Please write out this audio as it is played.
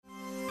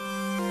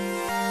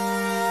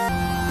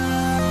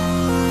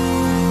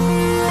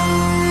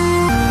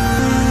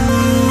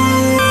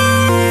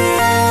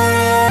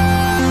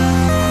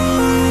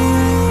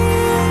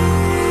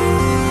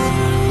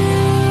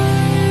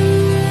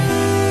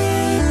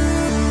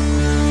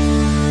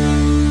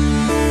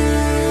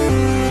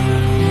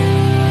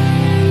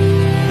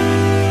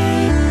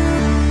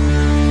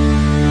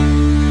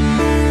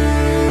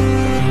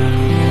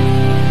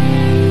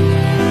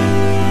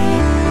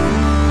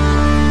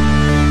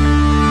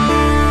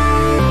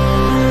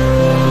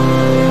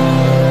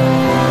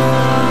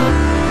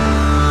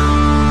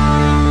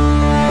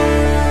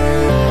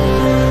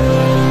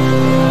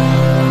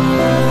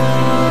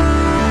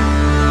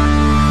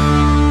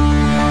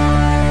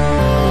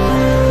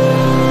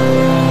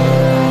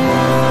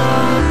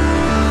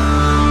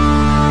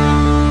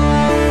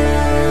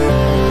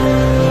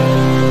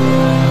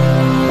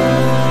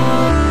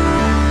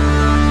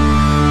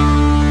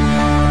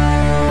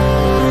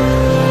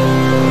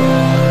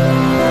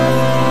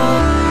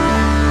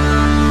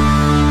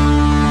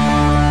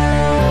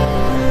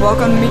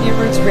welcome to Media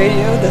Roots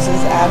Radio. This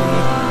is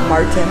Abby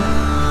Martin.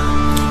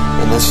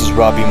 And this is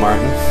Robbie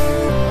Martin.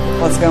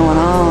 What's going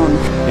on?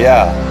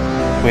 Yeah,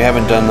 we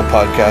haven't done the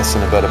podcast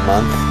in about a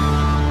month.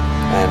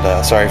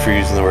 And sorry for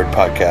using the word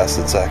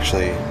podcast. It's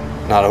actually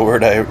not a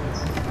word I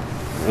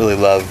really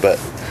love. But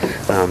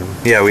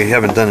yeah, we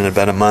haven't done it in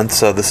about a month.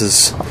 So this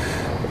is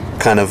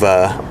kind of,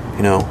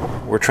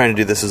 we're trying to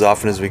do this as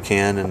often as we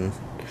can.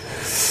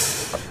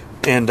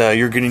 And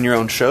you're getting your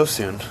own show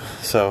soon.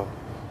 So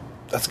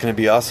that's going to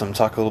be awesome.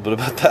 Talk a little bit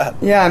about that.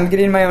 Yeah, I'm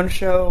getting my own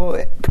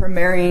show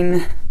premiering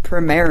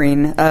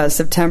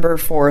September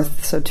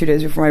 4th, so 2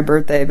 days before my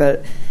birthday,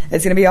 but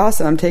it's going to be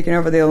awesome. I'm taking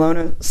over the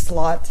Alona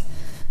slot,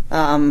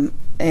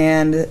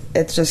 and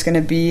it's just going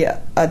to be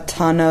a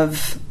ton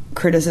of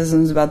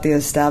criticisms about the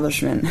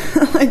establishment.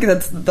 Like,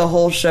 that's the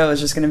whole show is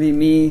just going to be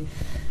me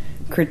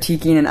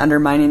critiquing and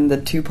undermining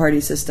the two-party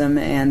system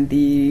and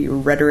the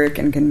rhetoric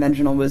and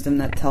conventional wisdom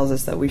that tells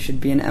us that we should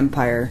be an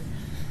empire.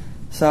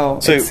 So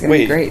it's going to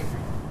be great.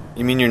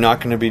 You mean you're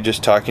not going to be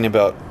just talking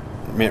about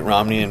Mitt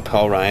Romney and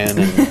Paul Ryan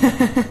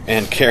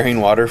and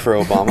carrying water for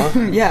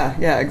Obama?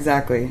 Yeah,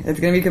 exactly. It's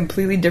going to be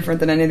completely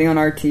different than anything on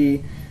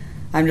RT.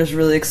 I'm just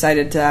really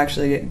excited to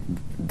actually...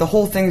 The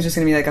whole thing's just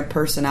going to be like a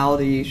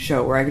personality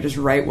show where I could just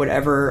write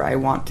whatever I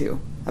want to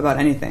about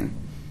anything.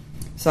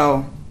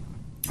 So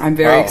I'm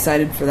very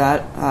excited for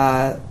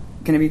that.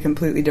 Going to be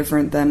completely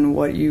different than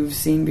what you've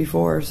seen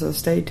before, so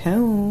stay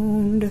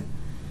tuned.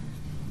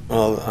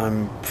 Well,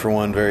 I'm, for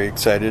one, very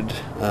excited.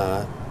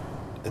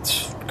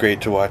 It's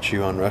great to watch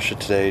you on Russia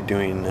Today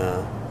doing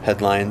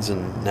headlines,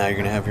 and now you're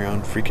going to have your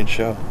own freaking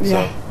show.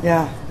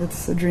 Yeah,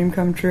 it's a dream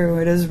come true.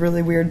 It is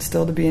really weird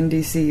still to be in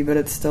D.C., but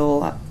it's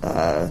still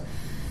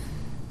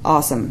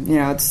awesome. You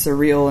know, it's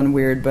surreal and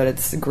weird, but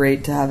it's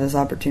great to have this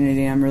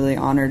opportunity. I'm really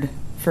honored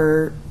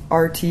for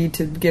RT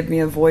to give me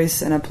a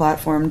voice and a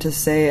platform to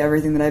say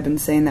everything that I've been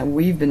saying, that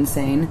we've been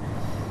saying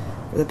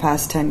for the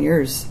past 10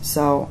 years.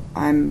 So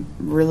I'm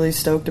really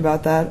stoked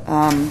about that.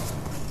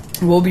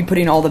 We'll be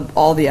putting all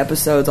the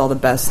episodes, all the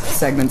best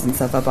segments and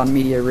stuff up on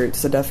Media Roots,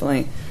 so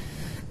definitely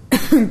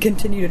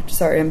continue to...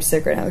 Sorry, I'm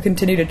sick right now.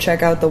 Continue to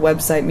check out the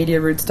website,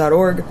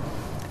 mediaroots.org.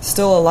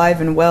 Still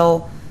alive and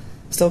well,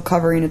 still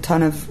covering a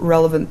ton of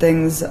relevant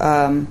things,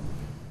 and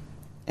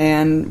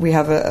we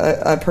have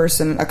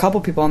a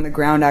couple people on the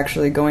ground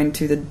actually going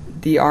to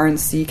the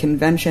RNC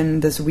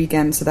convention this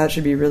weekend, so that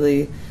should be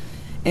really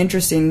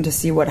interesting to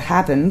see what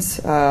happens,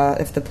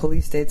 if the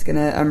police state's going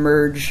to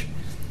emerge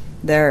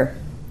there.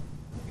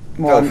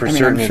 Well, I'm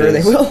sure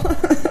they will.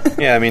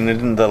 Yeah, I mean,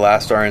 didn't the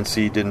last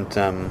RNC, didn't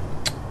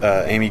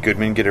Amy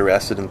Goodman get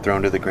arrested and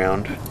thrown to the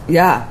ground?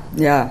 Yeah.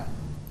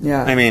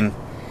 I mean,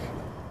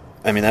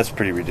 that's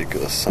pretty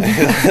ridiculous.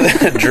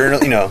 A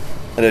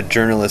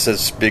journalist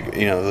as big, with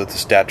a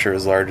stature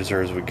as large as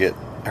hers would get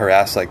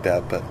harassed like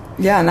that. But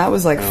yeah, and that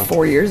was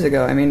 4 years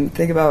ago. I mean,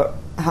 think about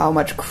how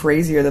much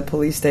crazier the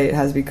police state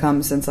has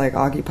become since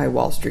Occupy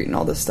Wall Street and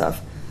all this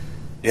stuff.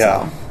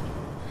 Yeah. So.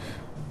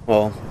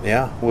 Well,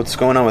 yeah. What's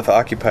going on with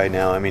Occupy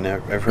now? I mean,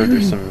 I've heard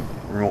there's some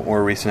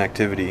more recent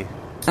activity.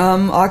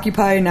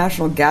 Occupy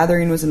National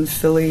Gathering was in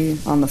Philly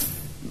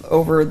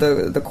over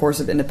the course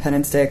of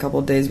Independence Day, a couple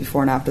of days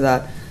before and after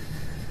that.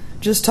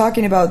 Just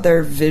talking about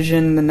their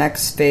vision, the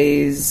next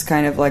phase,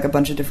 kind of like a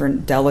bunch of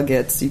different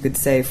delegates, you could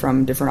say,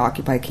 from different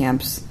Occupy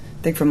camps.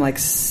 I think from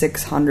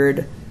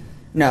 600...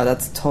 No,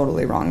 that's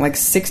totally wrong.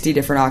 60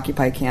 different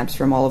Occupy camps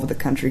from all over the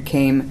country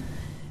came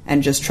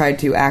and just tried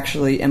to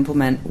actually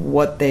implement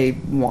what they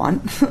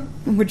want,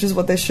 which is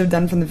what they should have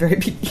done from the very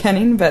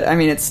beginning. But, I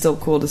mean, it's still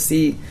cool to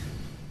see,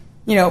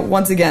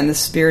 once again, the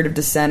spirit of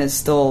dissent is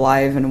still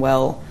alive and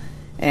well,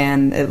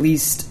 and at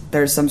least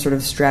there's some sort of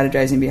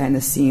strategizing behind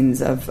the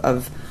scenes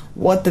of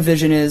what the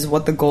vision is,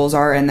 what the goals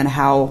are, and then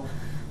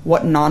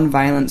what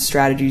nonviolent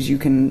strategies you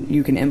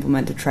can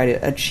implement to try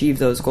to achieve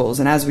those goals.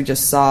 And as we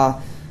just saw,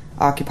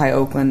 Occupy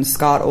Oakland,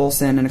 Scott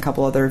Olson and a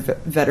couple other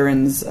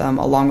veterans,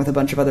 along with a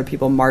bunch of other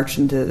people, marched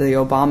into the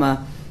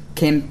Obama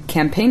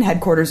campaign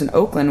headquarters in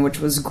Oakland, which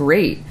was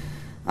great,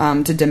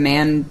 to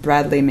demand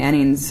Bradley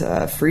Manning's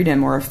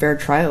freedom, or a fair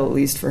trial at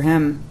least for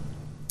him.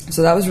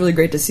 So that was really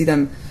great to see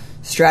them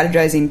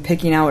strategizing,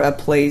 picking out a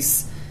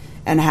place,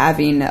 and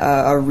having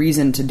a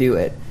reason to do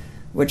it,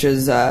 which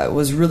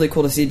was really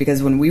cool to see,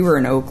 because when we were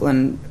in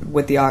Oakland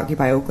with the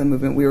Occupy Oakland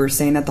movement, we were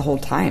saying that the whole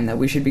time, that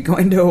we should be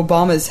going to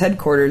Obama's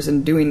headquarters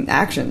and doing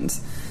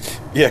actions.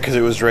 Yeah, because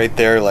it was right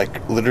there,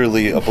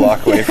 literally a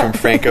block away from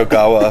Frank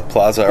Ogawa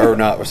Plaza,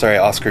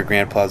 Oscar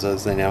Grant Plaza,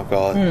 as they now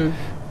call it,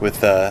 with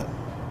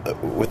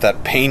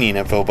that painting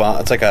of Obama.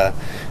 It's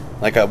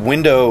like a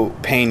window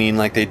painting,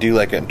 like they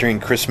do during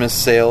Christmas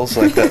sales,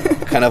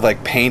 that kind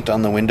of paint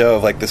on the window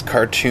of this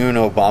cartoon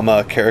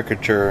Obama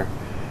caricature.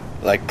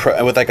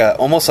 With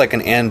almost like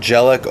an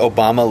angelic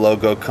Obama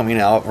logo coming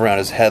out around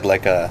his head,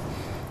 like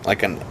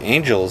an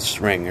angel's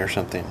ring or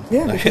something.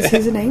 Yeah, because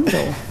he's an angel.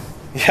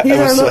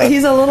 Yeah,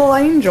 he's a little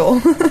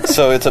angel.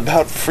 So it's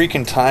about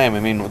freaking time. I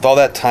mean, with all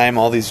that time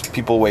all these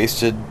people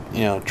wasted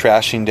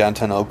trashing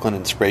downtown Oakland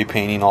and spray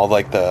painting all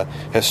like the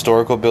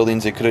historical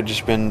buildings. They could have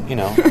just been,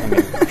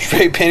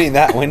 spray painting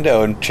that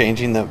window and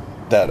changing that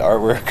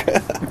artwork.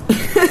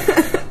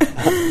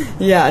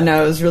 Yeah,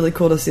 no, it was really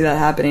cool to see that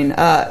happening.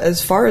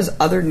 As far as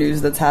other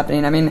news that's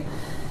happening, I mean,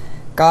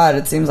 God,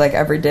 it seems like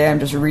every day I'm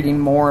just reading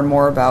more and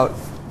more about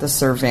the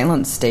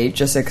surveillance state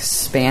just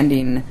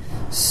expanding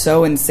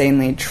so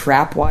insanely.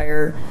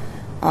 Trapwire,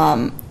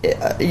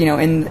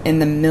 in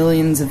the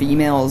millions of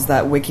emails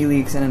that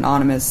WikiLeaks and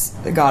Anonymous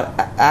got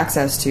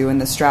access to in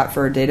the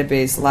Stratfor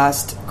database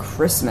last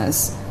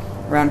Christmas,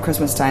 around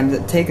Christmas time,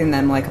 that taken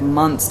them like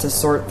months to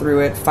sort through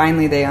it.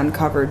 Finally, they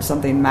uncovered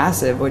something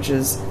massive, which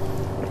is,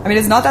 I mean,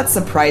 it's not that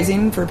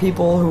surprising for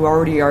people who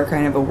already are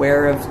kind of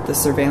aware of the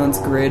surveillance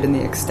grid and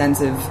the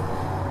extensive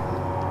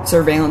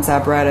surveillance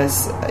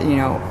apparatus,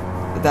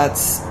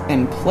 that's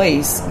in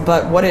place.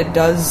 But what it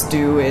does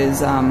do is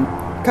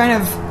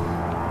kind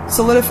of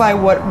solidify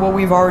what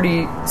we've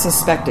already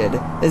suspected,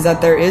 is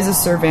that there is a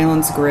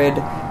surveillance grid.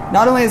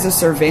 Not only is a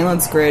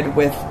surveillance grid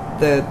with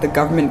the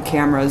government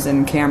cameras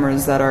and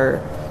cameras that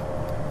are,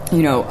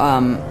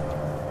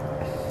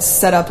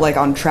 set up like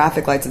on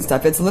traffic lights and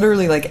stuff. It's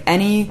literally like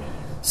any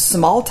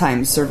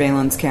small-time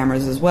surveillance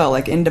cameras as well,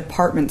 like in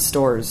department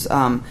stores.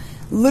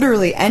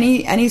 Literally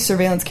any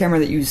surveillance camera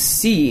that you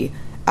see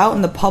out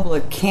in the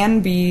public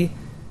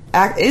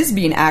is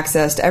being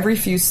accessed every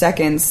few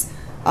seconds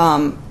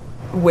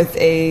with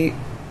a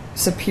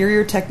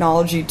superior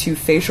technology to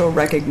facial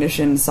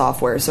recognition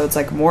software. So it's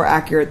like more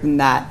accurate than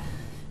that.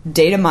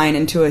 Data mine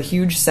into a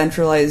huge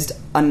centralized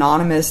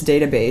anonymous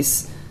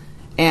database.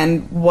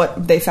 And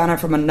what they found out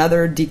from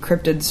another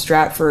decrypted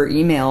Stratfor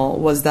email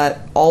was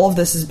that all of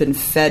this has been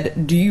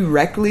fed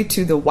directly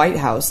to the White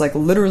House, like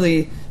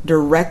literally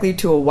directly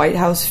to a White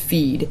House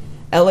feed,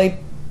 LAPD,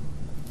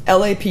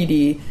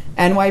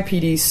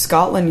 NYPD,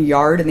 Scotland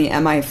Yard, and the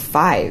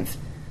MI5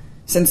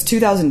 since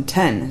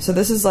 2010. So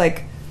this is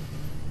like,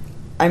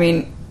 I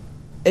mean,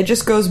 it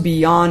just goes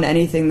beyond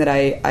anything that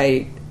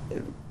I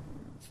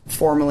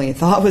formerly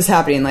thought was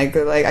happening. Like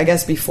I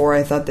guess before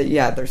I thought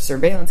that, there's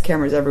surveillance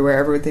cameras everywhere,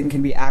 everything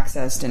can be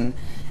accessed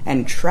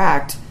and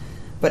tracked.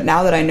 But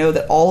now that I know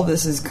that all of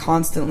this is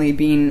constantly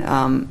being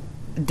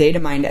data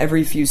mined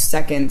every few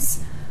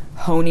seconds,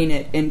 honing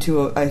it into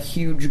a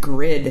huge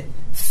grid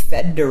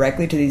fed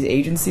directly to these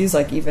agencies,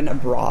 like even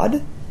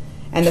abroad,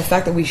 and the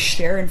fact that we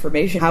share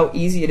information, how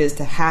easy it is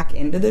to hack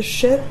into this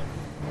shit,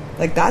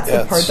 like that's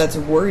the part that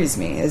worries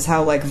me, is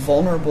how like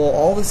vulnerable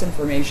all this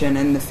information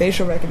and the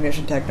facial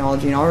recognition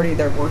technology, and already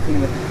they're working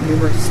with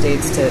numerous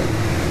states to,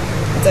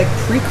 it's like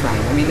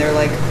pre-crime. I mean, they're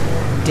like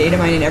data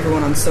mining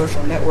everyone on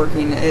social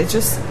networking. It's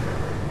just,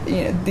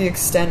 the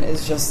extent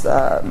is just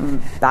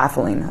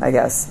baffling, I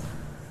guess.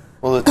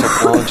 Well, the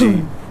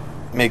technology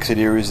makes it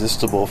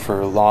irresistible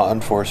for law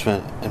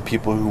enforcement and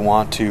people who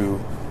want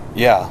to,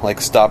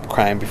 stop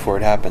crime before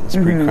it happens,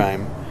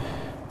 pre-crime.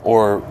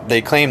 Or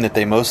they claim that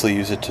they mostly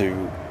use it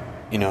to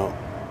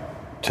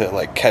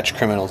like catch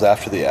criminals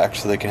after the act,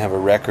 so they can have a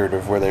record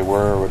of where they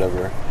were or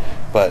whatever.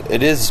 But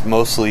it is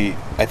mostly,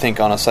 I think,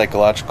 on a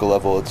psychological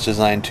level, it's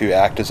designed to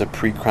act as a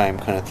pre-crime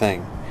kind of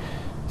thing.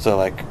 So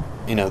like,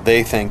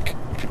 they think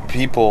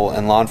people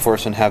and law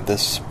enforcement have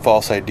this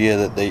false idea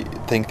that they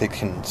think they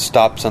can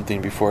stop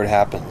something before it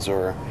happens,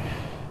 or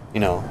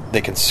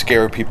they can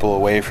scare people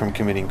away from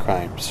committing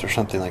crimes or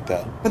something like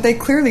that. But they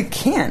clearly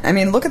can't. I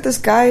mean, look at this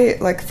guy,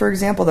 like, for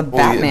example, the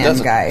Batman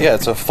guy. Yeah,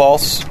 it's a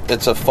false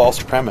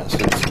premise.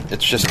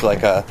 It's just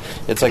like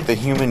it's like the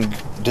human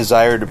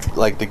desire to,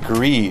 like the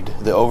greed,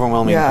 the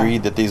overwhelming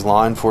greed that these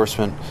law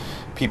enforcement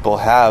people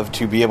have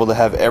to be able to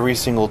have every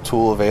single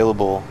tool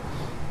available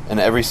and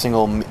every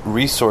single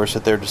resource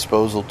at their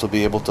disposal to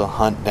be able to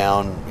hunt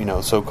down,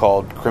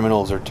 so-called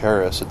criminals or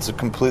terrorists.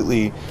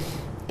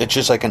 It's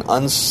just like an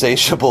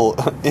insatiable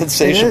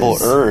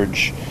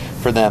urge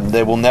for them.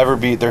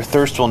 Their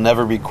thirst will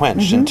never be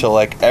quenched until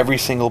like every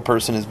single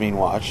person is being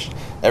watched,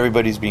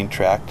 everybody's being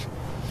tracked.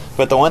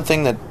 But the one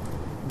thing that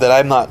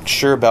I'm not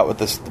sure about with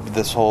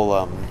this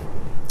whole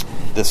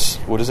this,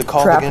 what is it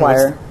called again?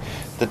 Trapwire.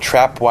 The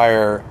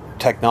trapwire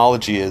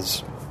technology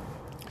is.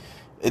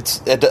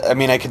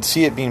 I could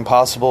see it being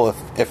possible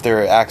if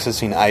they're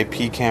accessing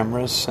IP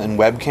cameras and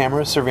web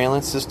camera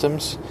surveillance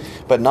systems,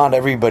 but not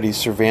everybody's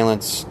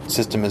surveillance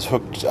system is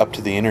hooked up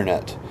to the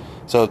internet.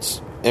 So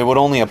it would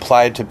only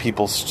apply to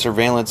people's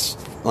surveillance,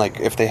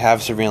 like if they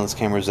have surveillance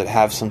cameras that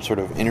have some sort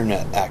of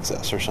internet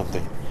access or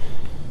something,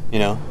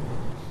 Yeah.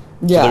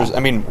 So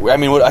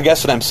I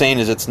guess what I'm saying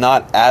is it's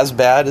not as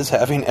bad as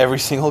having every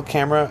single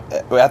camera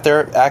at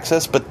their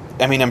access, but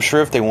I mean, I'm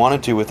sure if they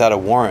wanted to, without a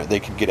warrant,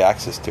 they could get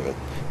access to it.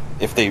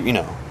 If they,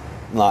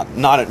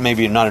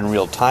 maybe not in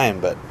real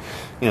time, but,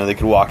 they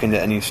could walk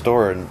into any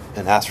store and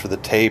ask for the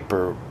tape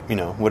or,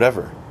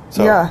 whatever.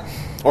 So,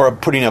 or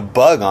putting a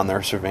bug on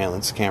their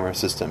surveillance camera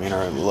system,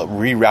 or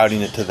rerouting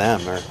it to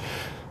them or,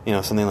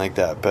 something like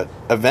that. But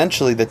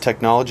eventually the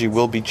technology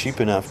will be cheap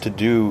enough to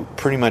do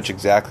pretty much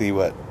exactly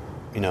what,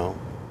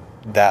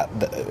 that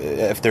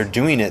if they're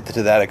doing it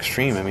to that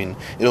extreme, I mean,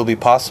 it'll be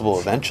possible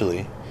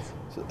eventually.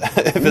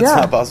 if it's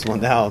not possible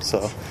now.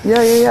 So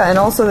yeah. And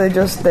also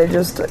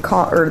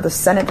the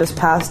Senate just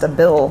passed a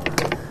bill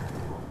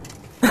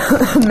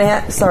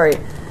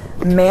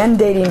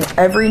mandating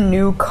every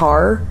new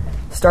car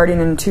starting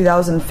in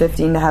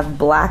 2015 to have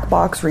black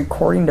box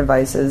recording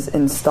devices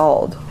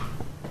installed.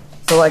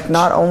 So, like,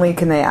 not only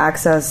can they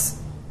access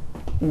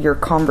your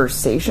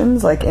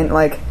conversations, of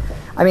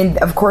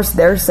course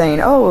they're saying,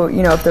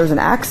 if there's an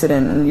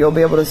accident, and you'll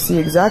be able to see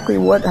exactly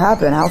what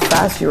happened, how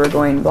fast you were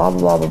going, blah, blah,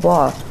 blah, blah,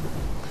 blah.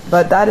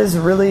 But that is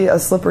really a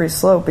slippery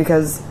slope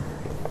because,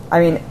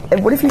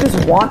 what if you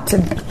just want to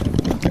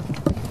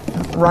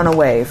run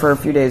away for a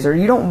few days, or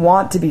you don't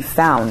want to be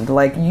found?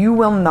 Like, you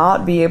will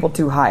not be able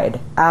to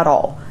hide at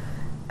all.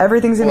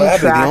 Everything's going to be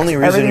tracked.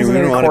 Everything's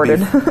going to be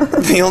recorded.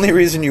 The only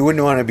reason you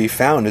wouldn't want to be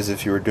found is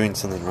if you were doing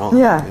something wrong.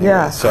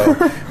 Yeah. So,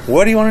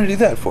 what do you want to do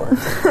that for?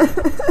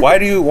 Why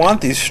do you want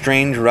these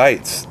strange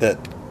rights that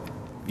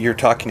you're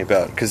talking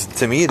about? Because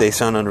to me, they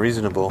sound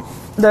unreasonable.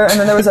 And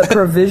then there was a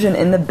provision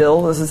in the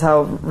bill. This is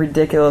how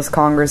ridiculous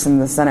Congress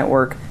and the Senate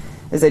work.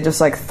 Is they just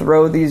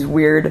throw these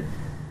weird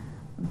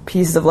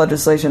pieces of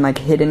legislation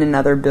hidden in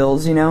other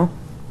bills.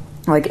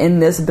 Like in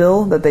this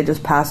bill that they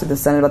just passed at the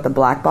Senate about the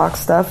black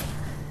box stuff.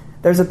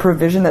 There's a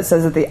provision that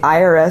says that the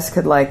IRS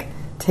could,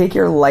 take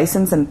your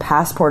license and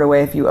passport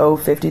away if you owe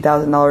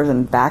 $50,000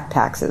 in back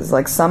taxes.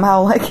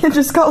 Somehow, it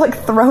just got,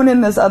 thrown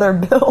in this other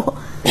bill.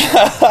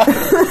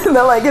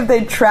 That, if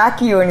they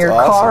track you in your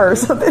car or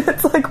something,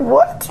 it's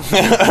what?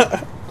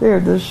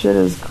 Dude, this shit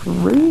is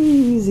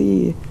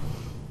crazy.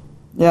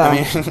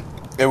 Yeah.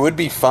 It would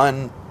be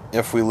fun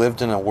if we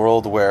lived in a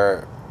world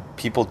where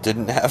people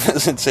didn't have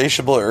this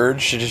insatiable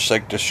urge to just,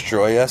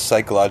 destroy us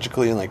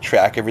psychologically and,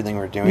 track everything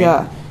we're doing.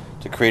 Yeah.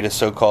 To create a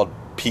so-called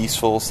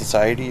peaceful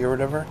society or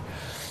whatever.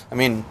 I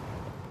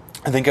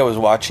think I was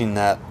watching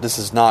that. This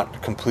is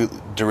not completely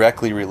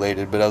directly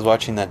related, but I was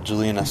watching that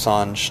Julian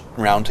Assange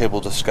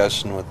roundtable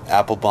discussion with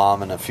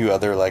Applebaum and a few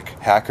other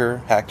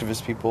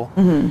hacktivist people.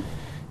 Mm-hmm.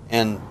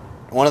 And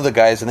one of the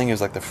guys, I think he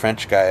was the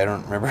French guy. I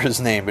don't remember his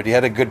name, but he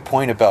had a good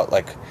point about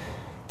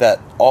that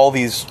all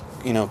these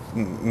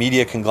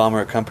media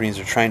conglomerate companies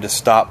are trying to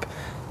stop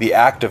the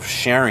act of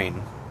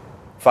sharing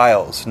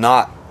files,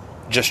 not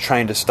just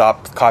trying to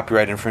stop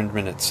copyright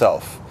infringement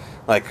itself.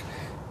 And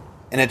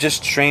it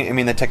just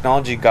strained. The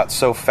technology got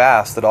so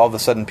fast that all of a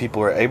sudden people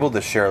were able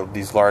to share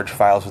these large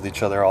files with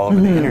each other all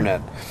over the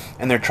internet.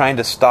 And they're trying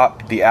to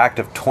stop the act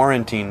of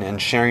torrenting and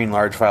sharing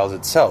large files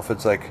itself.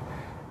 It's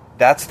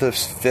that's the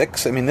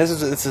fix.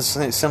 It's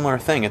a similar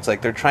thing. It's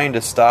they're trying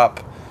to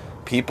stop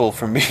people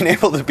from being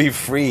able to be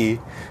free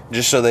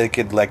just so they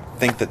could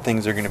think that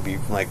things are going to be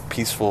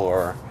peaceful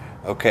or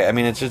okay. I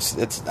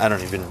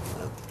don't even.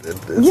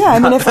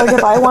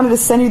 If I wanted to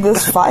send you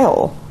this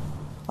file,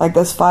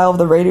 this file of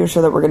the radio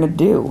show that we're going to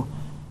do,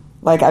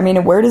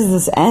 where does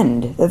this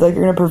end? You're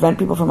going to prevent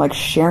people from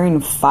sharing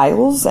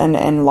files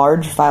and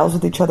large files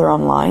with each other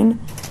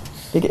online,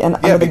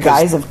 under the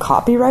guise of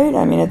copyright.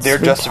 It's their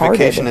retarded.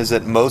 Justification is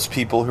that most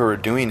people who are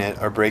doing it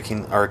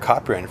are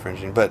copyright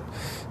infringing, but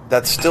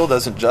that still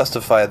doesn't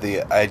justify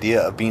the idea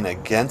of being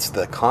against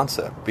the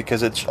concept,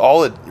 because it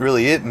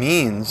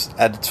means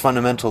at its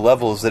fundamental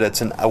level is that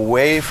it's a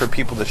way for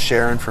people to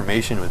share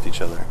information with each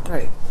other.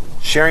 Right.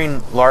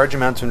 Sharing large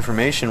amounts of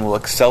information will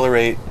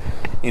accelerate,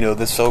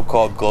 the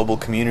so-called global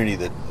community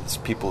that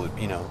people,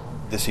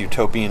 this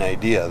utopian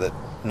idea that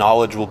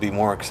knowledge will be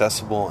more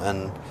accessible,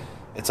 and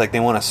it's they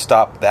want to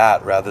stop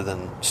that rather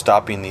than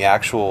stopping the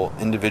actual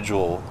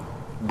individual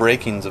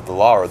breakings of the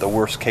law or the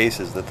worst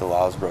cases that the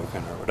law is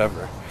broken or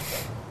whatever.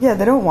 Yeah,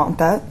 they don't want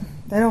that.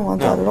 They don't want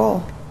that at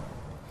all.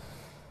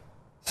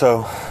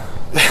 So,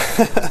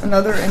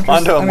 another interesting.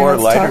 Onto a more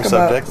lighter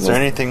subject. Is there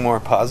anything more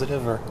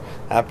positive or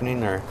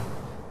happening, or?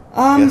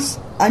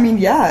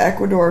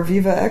 Ecuador,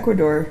 Viva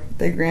Ecuador.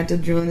 They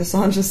granted Julian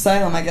Assange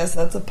asylum. I guess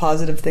that's a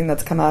positive thing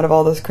that's come out of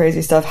all this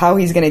crazy stuff. How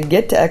he's going to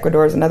get to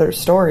Ecuador is another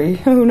story.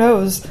 Who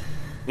knows?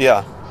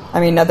 Yeah.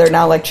 They're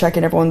now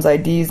checking everyone's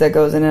IDs that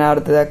goes in and out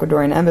of the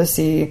Ecuadorian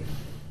embassy.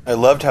 I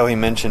loved how he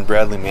mentioned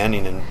Bradley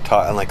Manning and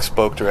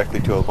spoke directly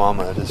to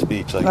Obama at his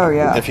speech.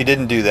 If he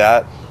didn't do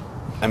that,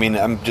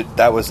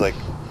 that was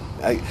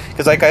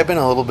because I've been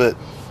a little bit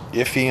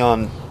iffy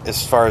on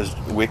as far as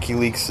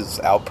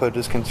WikiLeaks' output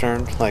is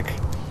concerned.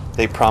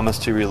 They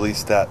promised to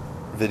release that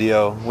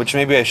video, which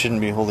maybe I shouldn't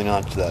be holding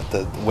on to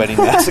the wedding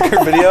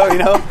massacre video. I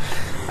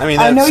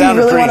know you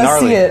really want to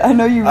see it. I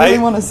know you really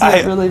want to see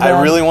it really bad.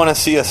 I really want to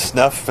see a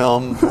snuff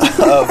film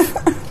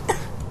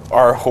of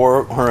our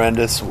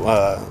horrendous,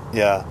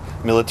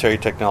 military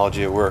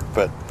technology at work.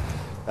 But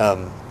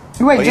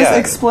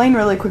explain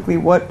really quickly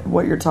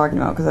what you're talking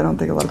about, because I don't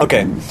think a lot of people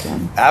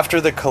understand.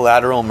 After the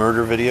Collateral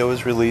murder video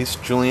was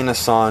released, Julian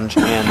Assange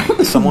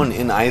and someone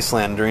in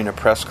Iceland during a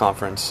press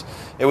conference,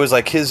 it was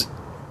his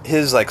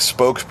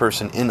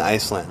spokesperson in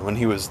Iceland when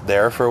he was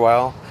there for a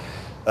while,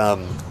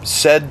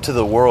 said to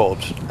the world,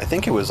 I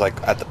think it was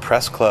at the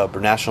press club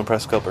or National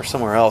Press Club or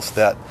somewhere else,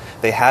 that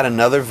they had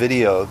another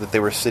video that they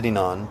were sitting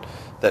on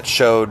that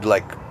showed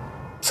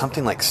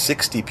something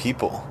 60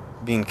 people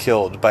being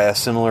killed by a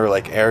similar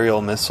like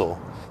aerial missile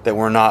that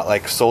were not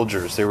like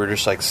soldiers. They were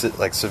just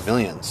like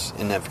civilians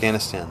in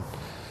Afghanistan.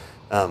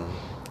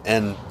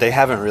 And they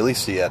haven't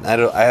released it yet.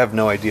 I have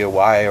no idea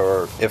why,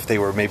 or if they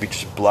were maybe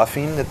just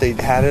bluffing that they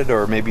had it,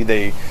 or maybe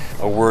they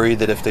are worried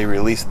that if they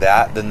release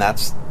that, then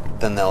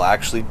they'll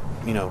actually,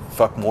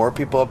 fuck more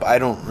people up. I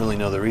don't really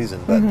know the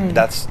reason, but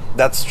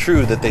that's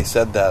true that they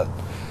said that.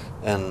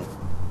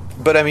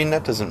 But I mean,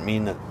 that doesn't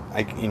mean that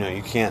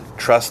you can't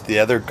trust the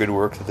other good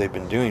work that they've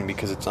been doing,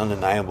 because it's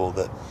undeniable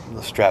that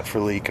the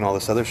Stratfor leak and all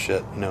this other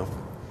shit,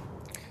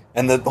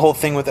 And the whole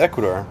thing with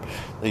Ecuador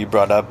that you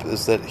brought up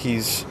is that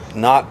he's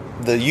not.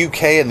 The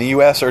UK and the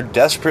US are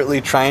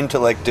desperately trying to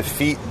like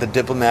defeat the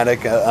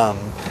diplomatic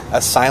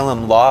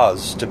asylum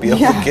laws to be able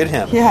to get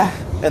him. Yeah.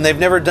 And they've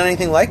never done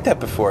anything like that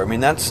before. I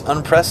mean, that's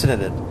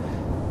unprecedented.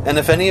 And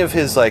if any of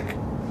his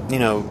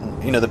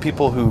the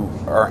people who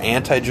are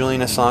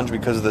anti-Julian Assange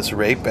because of this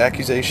rape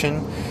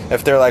accusation,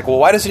 if they're like, well,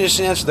 why doesn't he just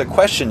answer the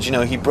questions?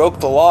 He broke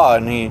the law,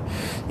 and he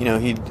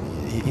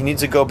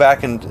needs to go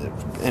back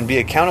and be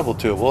accountable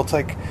to it. Well, it's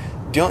like,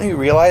 don't you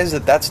realize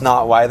that that's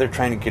not why they're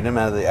trying to get him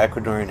out of the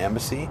Ecuadorian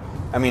embassy?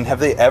 I mean, have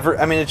they ever?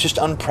 I mean, it's just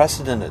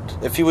unprecedented.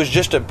 If he was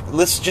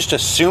let's just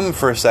assume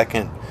for a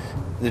second,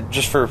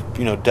 just for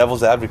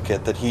devil's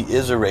advocate, that he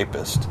is a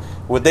rapist,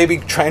 would they be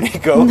trying to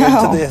go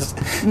into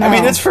this? No. I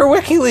mean, it's for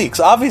WikiLeaks,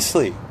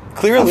 obviously,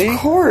 clearly. Of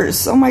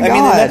course. Oh my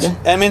God.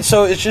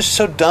 So it's just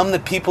so dumb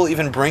that people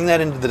even bring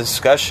that into the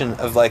discussion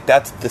of like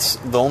that's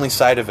the only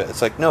side of it.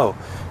 It's like, no,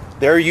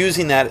 they're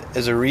using that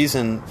as a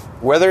reason,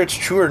 whether it's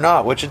true or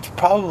not, which it's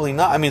probably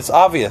not. I mean, it's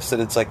obvious that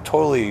it's like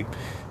totally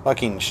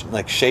fucking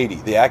shady.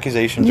 The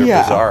accusations are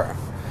bizarre.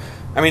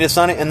 I mean, it's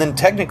not, and then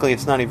technically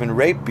it's not even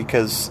rape,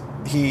 because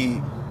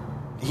he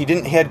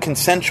had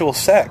consensual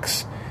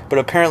sex, but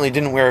apparently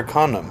didn't wear a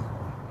condom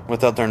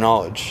without their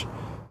knowledge.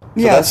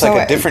 So that's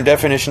like a different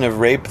definition of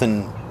rape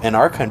than in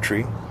our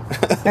country.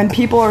 And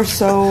people are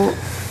so...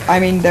 I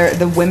mean,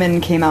 the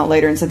women came out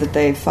later and said that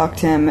they fucked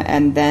him,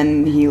 and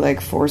then he like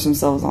forced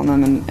himself on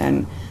them,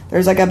 and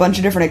there's like a bunch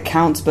of different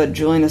accounts, but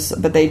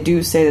they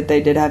do say that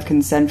they did have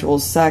consensual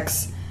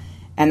sex,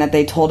 and that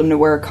they told him to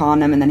wear a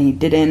condom, and then he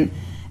didn't.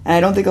 And I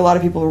don't think a lot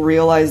of people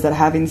realize that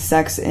having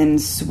sex in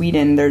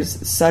Sweden,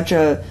 there's such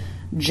a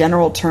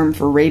general term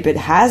for rape. It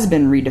has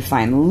been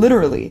redefined,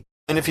 literally.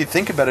 And if you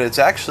think about it, it's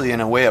actually,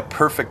 in a way, a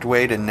perfect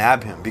way to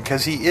nab him,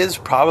 because he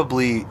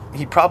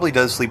probably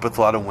does sleep with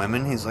a lot of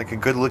women. He's like a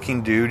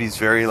good-looking dude. He's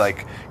very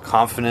like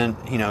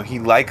confident. He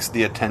likes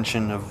the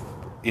attention of,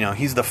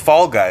 he's the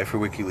fall guy for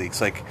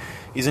WikiLeaks. Like,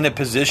 he's in a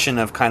position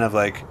of kind of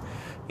like,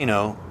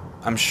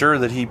 I'm sure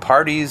that he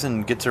parties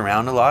and gets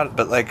around a lot,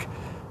 but like,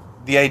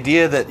 the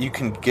idea that you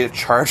can get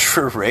charged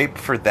for rape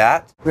for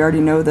that? We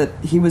already know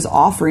that he was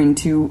offering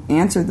to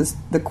answer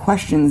the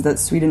questions that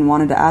Sweden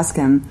wanted to ask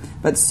him,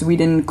 but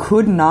Sweden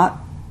could not.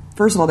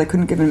 First of all, they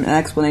couldn't give him an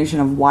explanation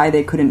of why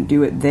they couldn't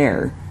do it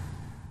there.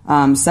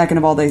 Second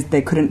of all,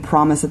 they couldn't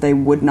promise that they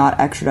would not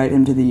extradite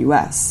him to the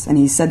U.S. And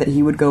he said that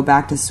he would go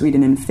back to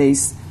Sweden and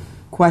face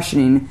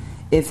questioning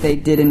if they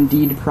did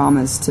indeed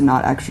promise to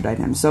not extradite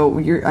him. So,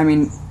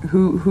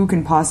 who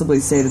can possibly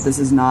say that this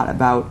is not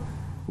about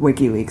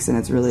WikiLeaks and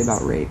it's really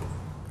about rape?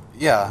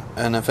 Yeah,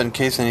 and if in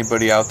case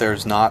anybody out there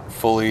is not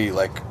fully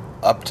like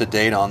up to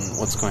date on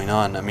what's going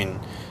on, I mean,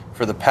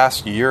 for the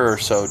past year or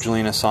so,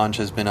 Julian Assange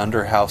has been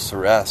under house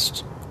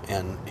arrest,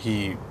 and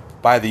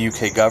by the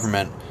UK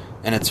government,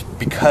 and it's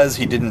because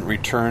he didn't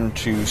return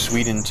to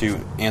Sweden to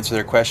answer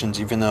their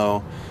questions, even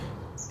though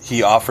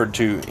he offered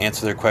to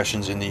answer their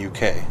questions in the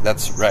UK.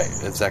 That's right.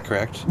 Is that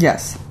correct?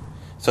 Yes.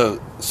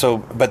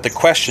 But the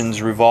questions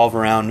revolve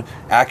around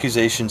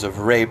accusations of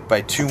rape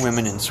by 2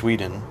 women in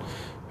Sweden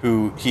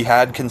who he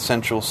had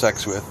consensual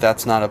sex with.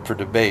 That's not up for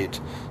debate.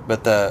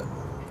 But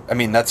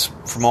that's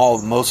from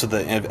most of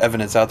the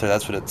evidence out there,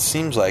 that's what it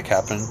seems like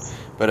happened.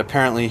 But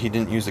apparently he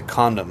didn't use a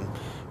condom,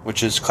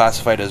 which is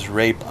classified as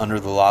rape under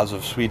the laws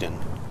of Sweden.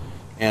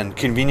 And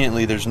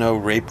conveniently, there's no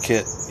rape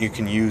kit you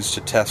can use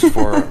to test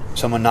for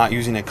someone not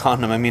using a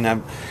condom.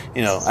 I'm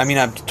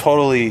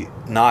totally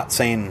not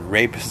saying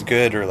rape is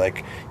good, or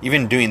like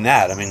even doing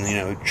that. I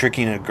mean,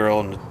 tricking a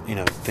girl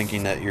and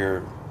thinking that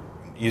you're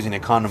using a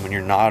condom when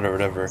you're not, or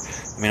whatever.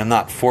 I mean, I'm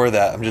not for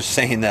that. I'm just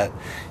saying that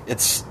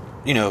it's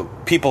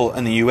people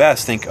in the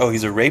U.S. think, oh,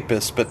 he's a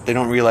rapist, but they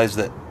don't realize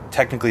that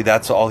technically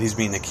that's all he's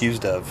being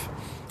accused of,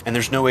 and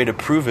there's no way to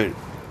prove it.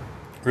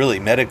 Really,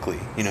 medically,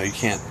 you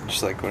can't,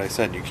 just like what I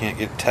said, you can't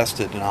get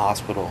tested in a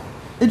hospital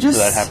for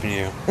that happen to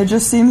you. It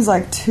just seems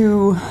like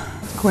too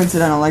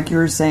coincidental, like you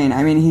were saying.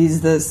 I mean, he's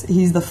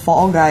the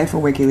fall guy for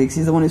WikiLeaks.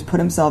 He's the one who's put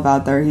himself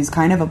out there. He's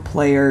kind of a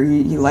player.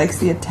 He likes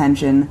the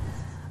attention.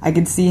 I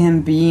could see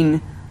him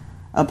being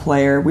a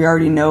player. We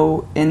already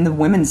know in the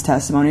women's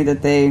testimony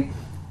that they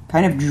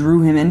kind of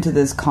drew him into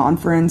this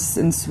conference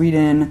in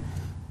Sweden,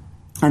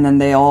 and then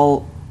they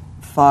all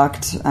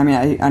fucked. I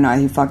mean, I know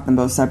he fucked them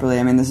both separately.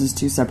 I mean, this is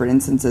 2 separate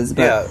instances,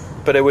 but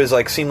But it was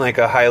like seemed like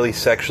a highly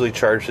sexually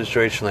charged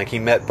situation. Like he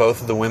met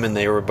both of the women,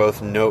 they were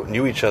both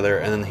knew each other,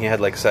 and then he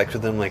had like sex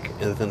with them like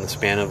within the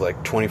span of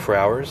like 24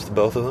 hours,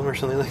 both of them, or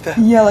something like that.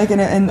 Yeah, like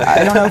and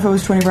I don't know if it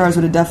was 24 hours,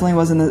 but it definitely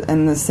was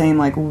in the same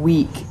like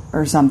week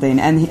or something.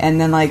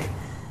 And then like,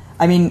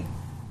 I mean,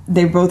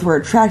 they both were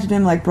attracted to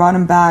him, like brought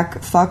him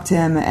back, fucked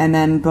him, and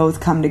then both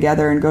come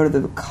together and go to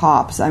the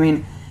cops. I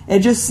mean, it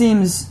just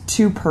seems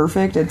too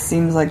perfect. It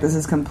seems like this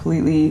is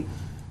completely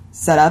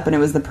set up, and it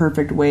was the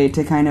perfect way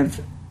to kind of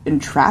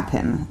entrap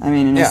him. I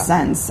mean, in a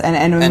sense. And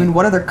I mean,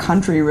 what other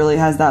country really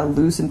has that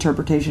loose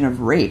interpretation of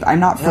rape? I'm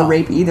not for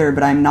rape either,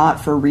 but I'm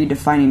not for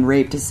redefining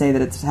rape to say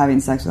that it's having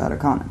sex without a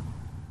condom.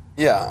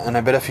 Yeah, and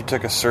I bet if you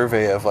took a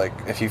survey of, like,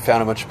 if you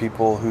found a bunch of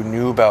people who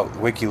knew about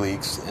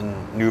WikiLeaks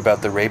and knew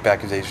about the rape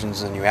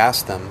accusations, and you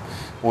asked them,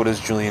 what is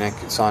Julian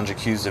Assange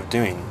accused of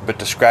doing? But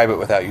describe it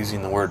without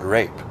using the word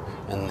rape.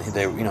 And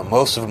they,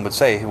 most of them would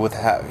say,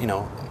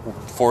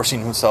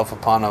 forcing himself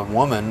upon a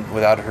woman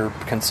without her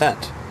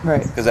consent.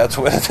 Right. Because that's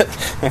what,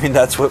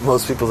 that's what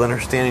most people's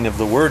understanding of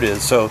the word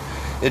is. So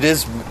it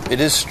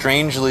is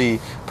strangely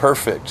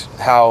perfect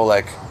how,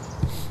 like,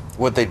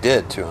 what they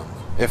did to him.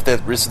 If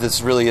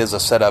this really is a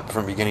setup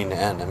from beginning to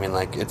end. I mean,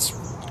 like, it's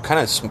kind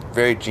of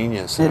very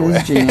genius in a way. It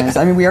is genius.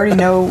 I mean, we already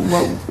know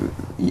what...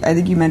 I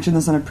think you mentioned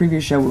this on a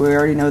previous show. We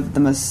already know that the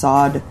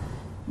Mossad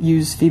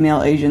used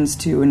female agents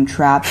to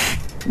entrap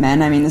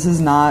men. I mean, this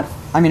is not...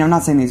 I mean, I'm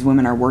not saying these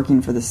women are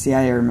working for the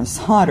CIA or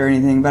Mossad or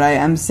anything, but I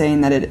am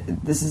saying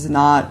that this is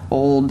not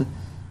old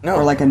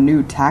or like a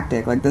new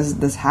tactic. Like,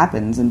 this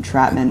happens.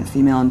 Entrapment,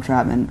 female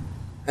entrapment.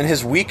 And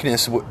his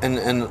weakness,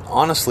 and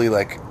honestly,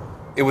 like...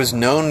 It was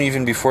known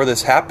even before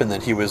this happened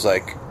that he was,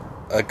 like,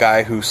 a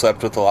guy who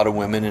slept with a lot of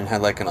women and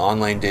had, like, an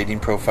online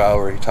dating profile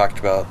where he talked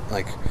about,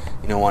 like,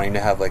 wanting to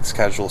have, like,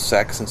 casual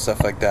sex and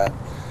stuff like that.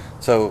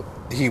 So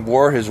he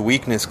wore his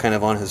weakness kind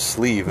of on his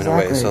sleeve in a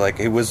way. So, like,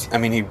 it was... I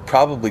mean, he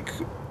probably...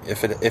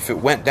 If it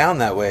went down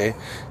that way,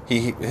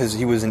 he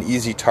was an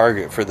easy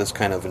target for this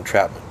kind of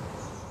entrapment.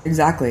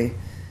 Exactly.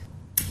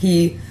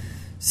 He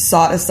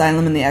sought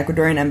asylum in the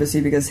Ecuadorian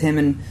embassy because him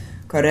and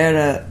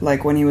Carrera,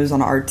 like when he was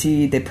on RT,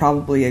 they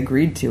probably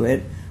agreed to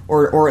it,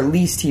 or at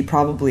least he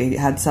probably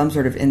had some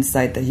sort of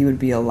insight that he would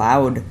be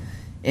allowed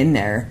in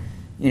there,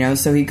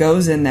 so he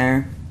goes in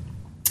there.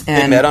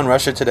 And they met on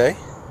Russia Today?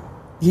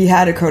 He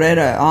had a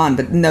Carrera on,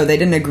 but no, they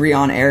didn't agree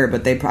on air,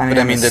 but they probably...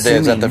 But I mean, is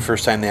that the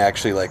first time they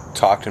actually, like,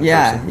 talked in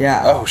person?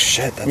 Yeah. Oh,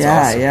 shit, that's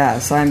awesome. Yeah,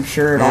 so I'm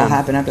sure it all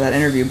happened after that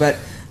interview, but...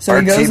 So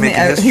RT he goes making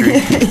history.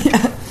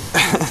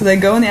 So they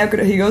go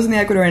he goes in the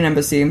Ecuadorian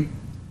embassy.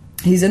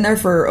 He's in there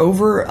for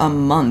over a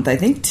month, I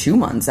think 2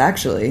 months,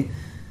 actually.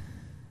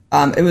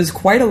 It was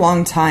quite a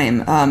long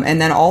time. And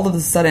then all of a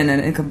sudden,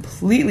 in a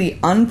completely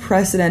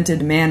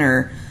unprecedented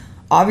manner,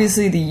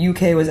 obviously the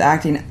UK was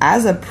acting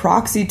as a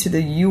proxy to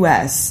the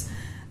US.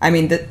 I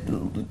mean,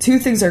 two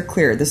things are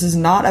clear. This is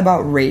not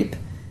about rape,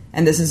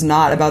 and this is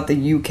not about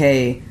the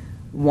UK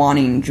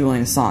wanting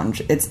Julian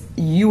Assange. It's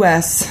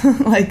US,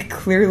 like,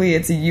 clearly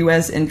it's a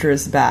US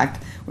interest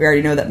backed. We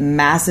already know that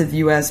massive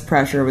US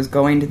pressure was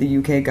going to the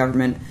UK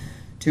government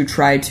to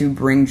try to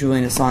bring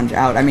Julian Assange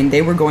out. I mean,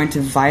 they were going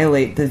to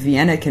violate the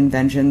Vienna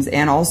Conventions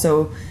and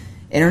also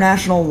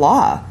international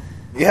law.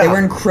 Yeah. They were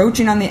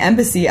encroaching on the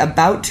embassy,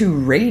 about to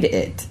raid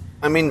it.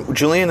 I mean,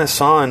 Julian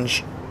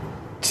Assange,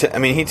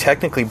 he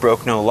technically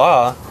broke no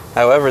law.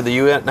 However, the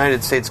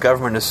United States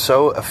government is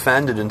so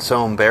offended and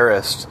so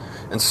embarrassed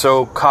and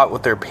so caught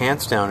with their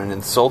pants down and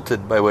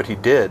insulted by what he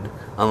did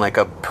on, like,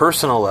 a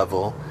personal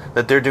level,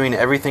 that they're doing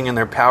everything in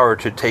their power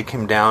to take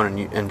him down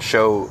and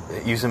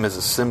use him as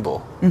a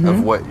symbol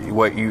of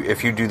what you,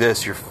 if you do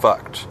this, you're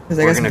fucked. Because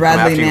I guess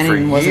Bradley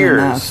Manning wasn't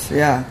enough.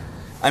 Yeah.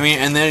 I mean,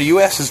 and the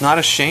U.S. is not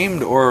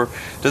ashamed, or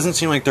doesn't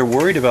seem like they're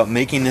worried about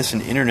making this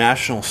an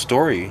international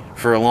story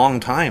for a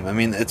long time. I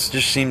mean, it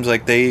just seems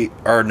like they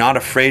are not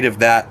afraid of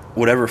that,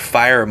 whatever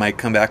fire might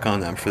come back on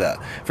them for that.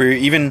 For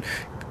even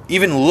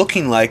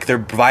looking like they're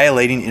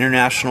violating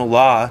international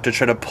law to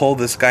try to pull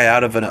this guy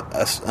out of an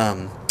embassy.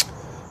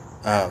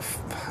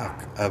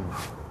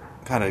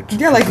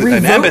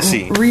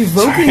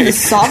 Revoking the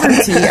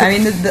sovereignty. I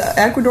mean, the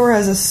Ecuador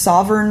has a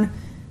sovereign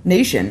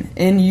nation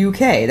in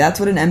UK. That's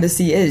what an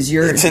embassy is.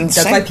 It's insane.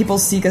 That's why people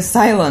seek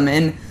asylum.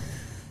 And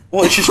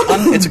well, it's just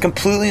it's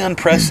completely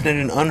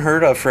unprecedented and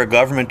unheard of for a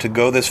government to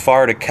go this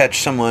far to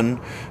catch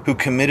someone who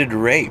committed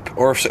rape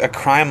or a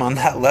crime on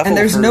that level. And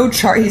there's no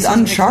charge. He's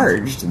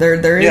uncharged.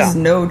 There is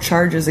no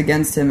charges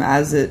against him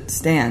as it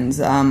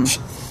stands.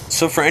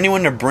 So for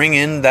anyone to bring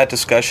in that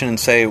discussion and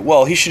say,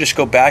 well, he should just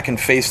go back and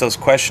face those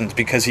questions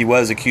because he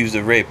was accused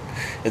of rape,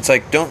 it's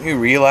like, don't you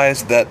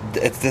realize that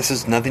this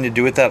has nothing to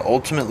do with that?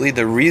 Ultimately,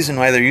 the reason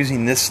why they're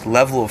using this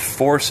level of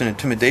force and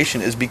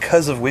intimidation is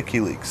because of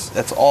WikiLeaks.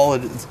 That's all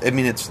it is. I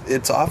mean,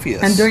 it's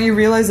obvious. And don't you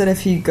realize that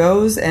if he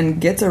goes and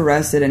gets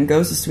arrested and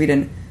goes to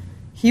Sweden,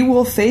 he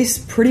will face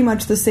pretty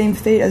much the same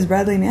fate as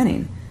Bradley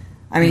Manning?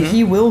 I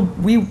mean,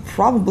 we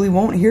probably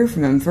won't hear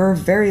from him for a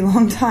very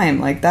long time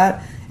like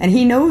that. And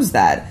he knows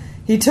that.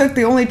 He took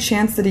the only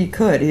chance that he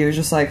could. He was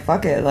just like,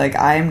 fuck it. Like,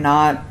 I'm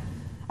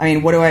I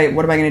mean, what am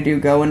I going to do?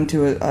 Go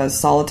into a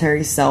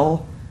solitary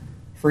cell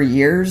for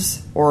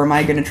years, or am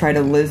I going to try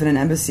to live in an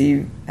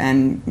embassy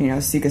and, you know,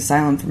 seek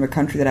asylum from a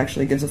country that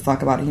actually gives a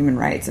fuck about human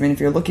rights? I mean, if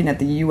you're looking at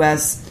the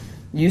U.S.,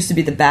 used to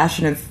be the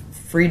bastion of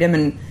freedom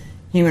and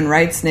human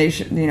rights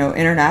nation, you know,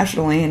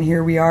 internationally, and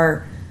here we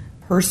are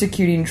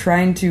persecuting,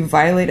 trying to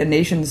violate a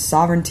nation's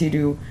sovereignty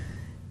to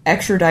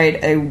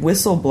extradite a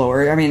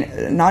whistleblower. I mean,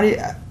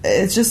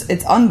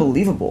 it's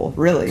unbelievable,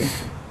 really.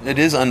 It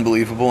is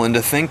unbelievable, and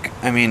to think,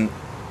 I mean,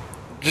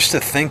 just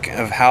to think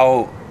of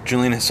how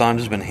Julian Assange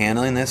has been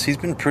handling this, he's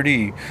been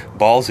pretty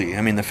ballsy.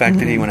 I mean, the fact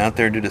that he went out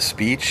there and did a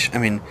speech, I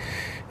mean,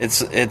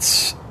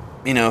 it's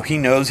you know, he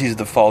knows he's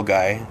the fall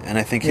guy, and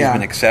I think he's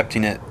been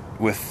accepting it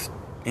with,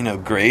 you know,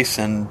 grace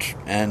and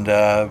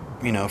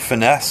you know,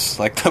 finesse.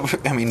 Like,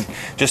 I mean,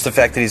 just the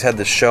fact that he's had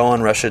the show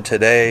on Russia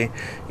Today,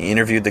 he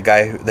interviewed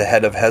the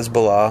head of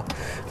Hezbollah.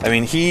 I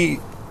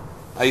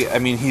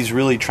mean, he's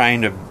really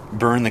trying to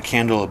burn the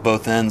candle at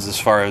both ends as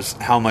far as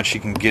how much he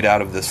can get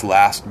out of this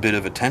last bit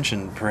of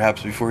attention,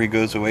 perhaps before he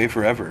goes away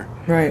forever.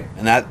 Right.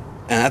 And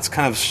that's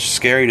kind of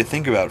scary to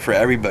think about for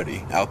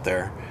everybody out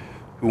there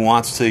who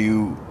wants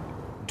to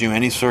do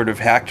any sort of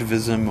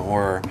hacktivism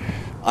or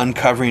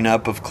uncovering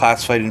up of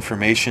classified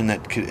information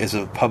that is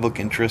of public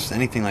interest,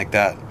 anything like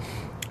that.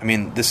 I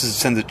mean, this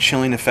sends a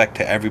chilling effect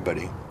to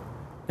everybody.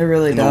 It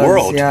really does. In the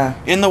world. Yeah.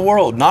 In the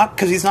world. Not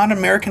because he's not an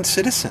American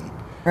citizen.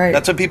 Right.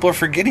 That's what people are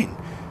forgetting.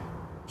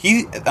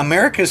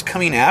 America is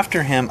coming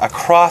after him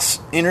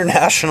across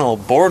international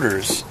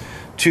borders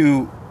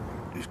to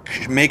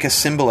make a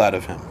symbol out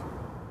of him.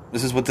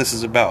 This is what this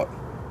is about.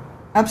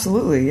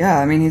 Absolutely, yeah.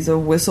 I mean, he's a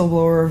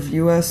whistleblower of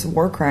U.S.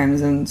 war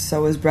crimes, and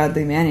so is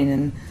Bradley Manning.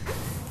 And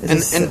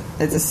it's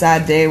a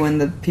sad day when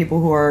the people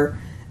who are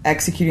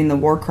executing the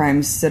war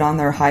crimes sit on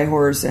their high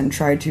horse and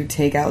try to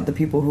take out the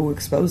people who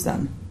expose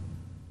them.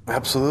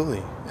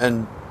 Absolutely.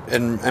 And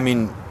I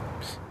mean...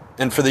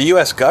 And for the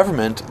U.S.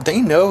 government,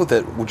 they know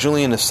that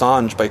Julian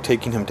Assange, by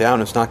taking him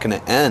down, is not going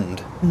to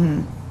end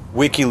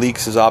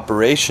WikiLeaks'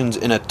 operations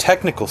in a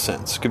technical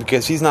sense,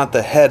 because he's not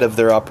the head of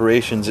their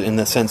operations in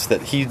the sense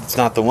that he's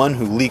not the one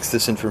who leaks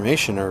this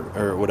information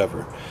or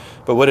whatever.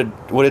 But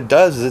what it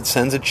does is it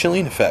sends a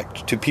chilling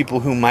effect to people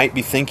who might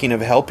be thinking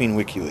of helping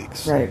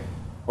WikiLeaks. Right.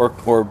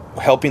 Or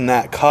helping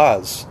that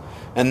cause.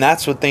 And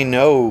that's what they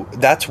know.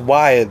 That's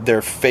why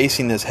they're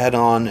facing this head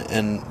on,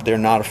 and they're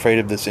not afraid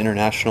of this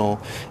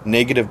international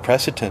negative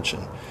press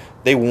attention.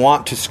 They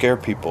want to scare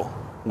people.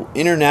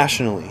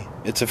 Internationally,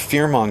 it's a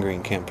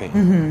fear-mongering campaign.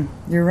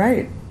 Mm-hmm. You're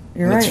right.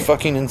 It's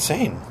fucking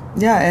insane.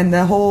 Yeah, and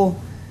the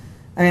whole...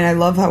 I mean, I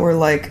love how we're,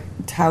 like,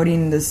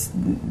 touting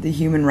the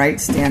human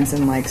rights stance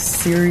in, like,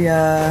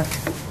 Syria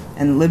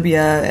and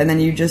Libya, and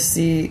then you just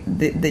see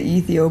the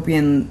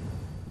Ethiopian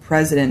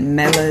president,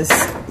 Meles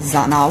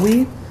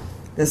Zenawi,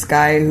 this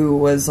guy who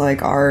was,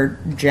 like, our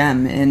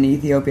gem in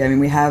Ethiopia. I mean,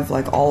 we have,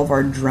 like, all of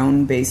our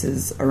drone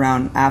bases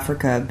around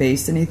Africa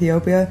based in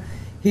Ethiopia.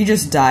 He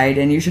just died,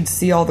 and you should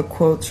see all the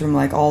quotes from,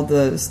 like, all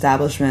the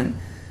establishment.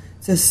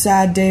 It's a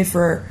sad day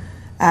for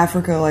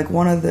Africa. Like,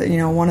 one of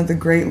the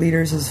great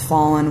leaders has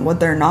fallen. What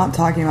they're not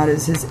talking about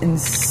is his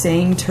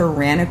insane,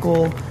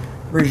 tyrannical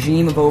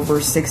regime of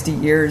over 60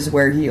 years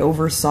where he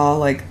oversaw,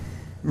 like,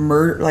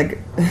 like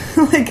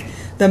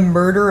the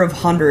murder of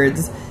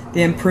hundreds,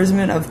 the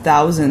imprisonment of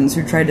thousands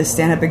who tried to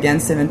stand up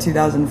against him in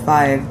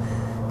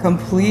 2005.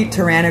 Complete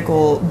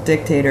tyrannical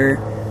dictator.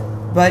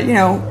 But, you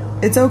know,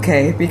 it's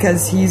okay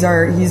because he's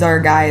our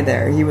guy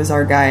there. He was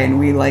our guy and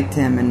we liked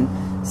him.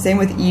 And same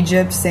with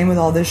Egypt, same with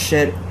all this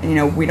shit. You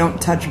know, we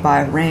don't touch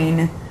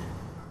Bahrain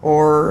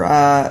or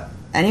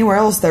anywhere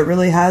else that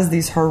really has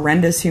these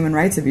horrendous human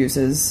rights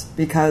abuses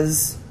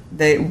because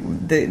they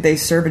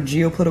serve a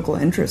geopolitical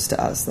interest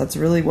to us. That's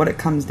really what it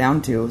comes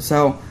down to.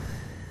 So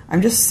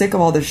I'm just sick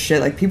of all this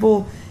shit. Like,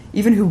 people,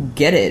 even who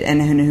get it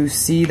and who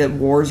see that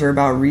wars are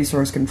about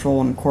resource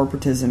control and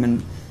corporatism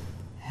and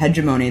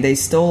hegemony, they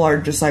still are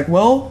just like,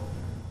 well,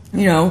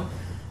 you know,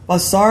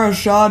 Bashar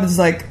al-Assad is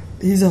like,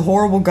 he's a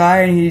horrible guy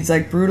and he's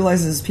like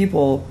brutalizes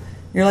people.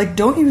 You're like,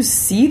 don't you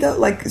see that?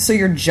 Like, so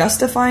you're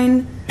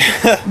justifying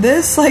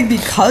this, like,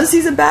 because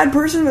he's a bad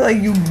person?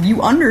 Like,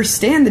 you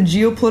understand the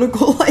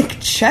geopolitical, like,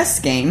 chess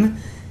game.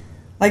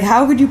 Like,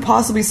 how could you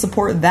possibly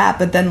support that,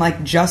 but then,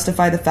 like,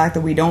 justify the fact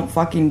that we don't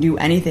fucking do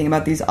anything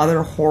about these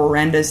other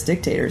horrendous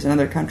dictators in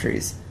other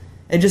countries?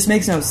 It just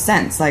makes no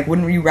sense. Like,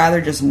 wouldn't you rather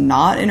just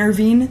not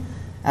intervene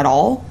at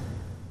all?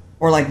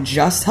 Or, like,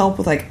 just help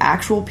with, like,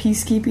 actual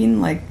peacekeeping?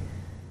 Like,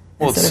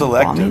 well, it's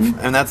selective.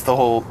 And that's the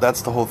whole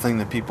thing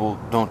that people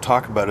don't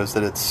talk about, is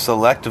that it's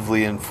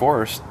selectively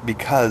enforced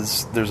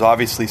because there's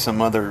obviously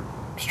some other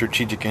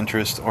strategic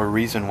interest or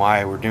reason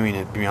why we're doing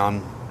it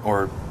beyond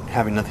or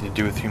having nothing to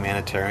do with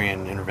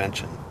humanitarian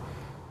intervention.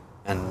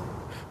 And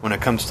when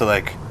it comes to,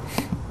 like,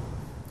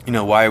 you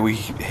know, why we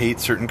hate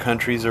certain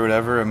countries or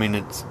whatever, I mean,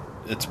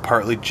 it's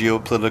partly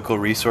geopolitical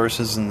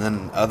resources and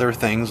then other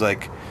things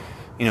like,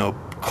 you know,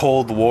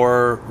 Cold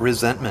War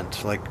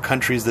resentment, like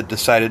countries that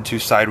decided to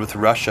side with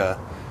Russia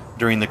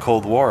during the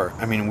Cold War.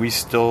 I mean, we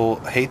still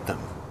hate them.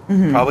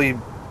 Mm-hmm. Probably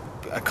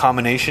a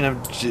combination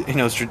of, you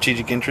know,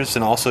 strategic interests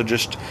and also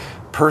just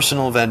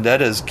personal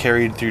vendettas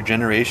carried through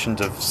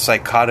generations of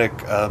psychotic,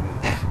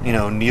 you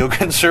know,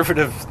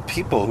 neoconservative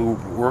people who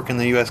work in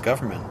the U.S.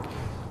 government.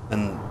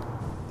 And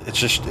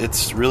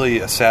it's really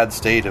a sad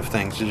state of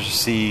things to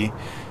just see,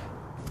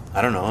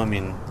 I don't know, I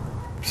mean,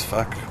 just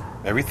fuck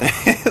everything.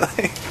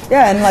 Like,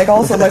 yeah, and like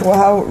also like, well,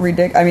 how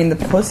ridiculous. I mean, the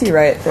Pussy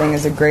Riot thing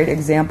is a great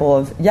example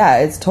of, yeah,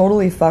 it's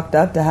totally fucked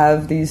up to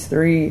have these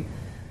 3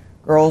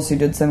 girls who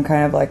did some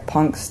kind of like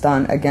punk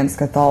stunt against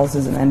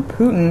Catholicism and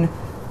Putin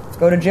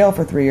go to jail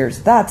for 3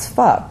 years. That's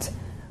fucked.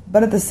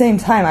 But at the same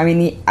time, I mean,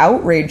 the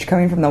outrage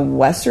coming from the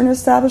Western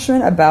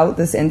establishment about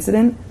this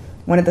incident,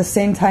 when at the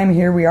same time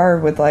here we are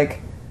with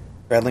like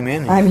Bradley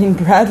Manning. I mean,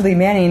 Bradley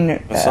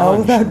Manning,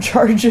 without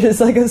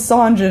charges, like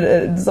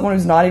Assange, someone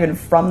who's not even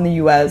from the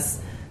U.S.,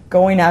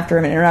 going after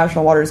him in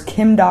international waters.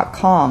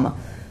 Kim.com,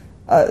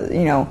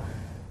 you know,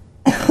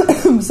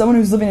 someone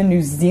who's living in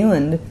New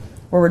Zealand,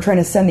 where we're trying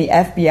to send the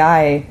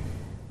FBI.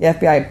 The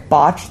FBI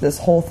botched this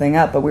whole thing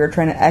up, but we were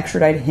trying to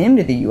extradite him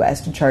to the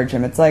U.S. to charge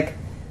him. It's like,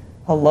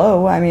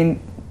 hello? I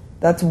mean,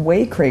 that's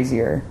way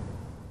crazier.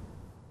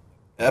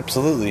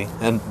 Absolutely.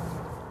 And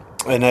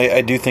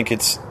I do think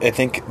I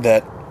think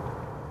that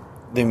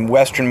the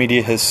Western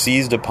media has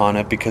seized upon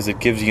it because it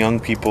gives young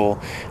people...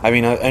 I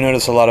mean, I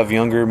notice a lot of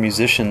younger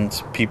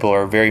musicians, people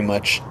are very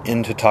much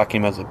into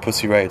talking about the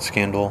Pussy Riot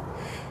scandal,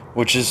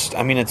 which is,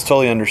 I mean, it's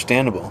totally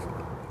understandable.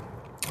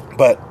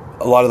 But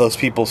a lot of those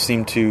people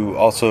seem to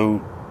also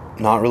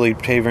not really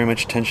pay very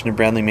much attention to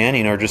Bradley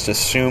Manning, or just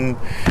assume,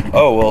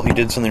 oh, well, he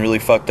did something really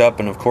fucked up,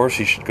 and of course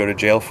he should go to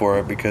jail for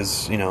it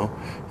because, you know,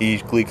 he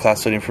leaked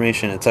classified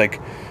information. It's like...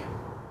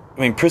 I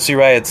mean, Pussy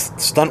Riot's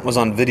stunt was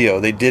on video.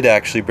 They did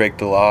actually break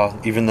the law,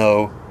 even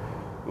though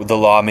the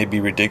law may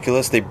be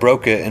ridiculous. They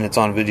broke it, and it's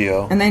on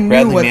video. And they knew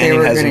Bradley what Manning they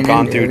were hasn't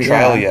gonna gone do, through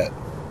trial yet.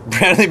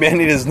 Bradley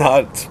Manning is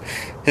not...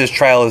 His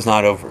trial is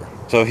not over.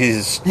 So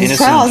he's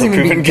innocent until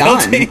proven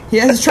guilty.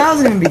 Yeah, his trial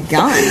hasn't even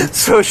begun.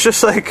 So it's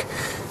just like...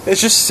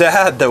 It's just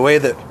sad the way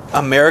that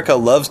America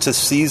loves to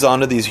seize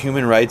onto these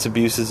human rights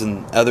abuses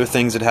and other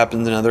things that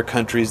happen in other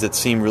countries that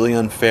seem really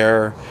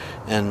unfair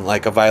and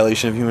like a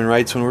violation of human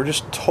rights, when we're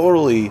just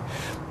totally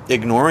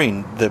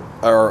ignoring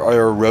our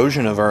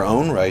erosion of our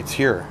own rights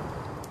here.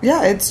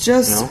 Yeah, it's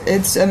just, you know?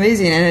 It's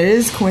amazing. And it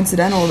is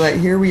coincidental that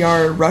here we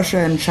are, Russia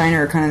and China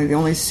are kind of the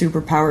only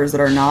superpowers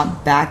that are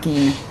not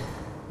backing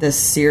the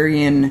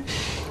Syrian,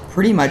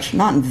 pretty much,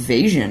 not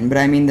invasion, but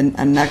I mean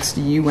a next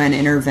UN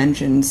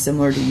intervention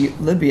similar to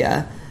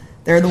Libya.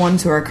 They're the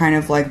ones who are kind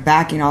of like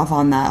backing off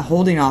on that,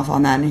 holding off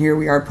on that, and here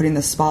we are putting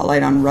the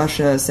spotlight on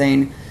Russia,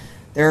 saying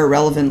they're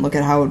irrelevant, look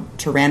at how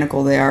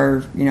tyrannical they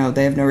are, you know,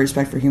 they have no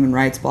respect for human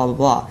rights, blah, blah,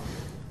 blah.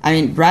 I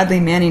mean,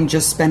 Bradley Manning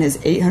just spent his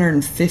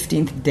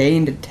 815th day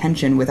in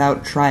detention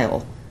without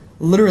trial.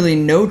 Literally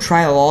no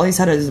trial. All he's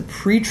had is a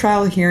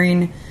pre-trial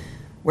hearing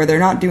where they're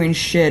not doing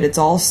shit. It's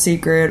all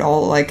secret,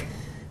 all like,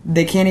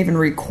 they can't even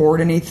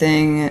record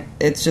anything.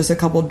 It's just a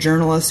couple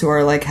journalists who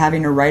are like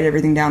having to write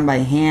everything down by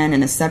hand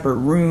in a separate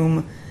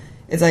room.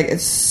 It's like,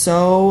 it's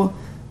so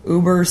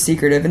uber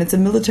secretive, and it's a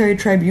military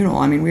tribunal.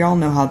 I mean, we all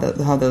know how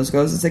those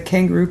goes. It's a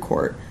kangaroo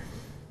court.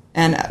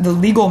 And the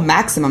legal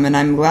maximum, and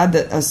I'm glad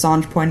that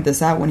Assange pointed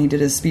this out when he did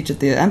his speech at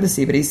the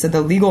embassy, but he said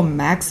the legal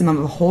maximum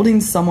of holding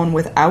someone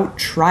without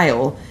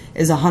trial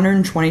is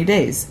 120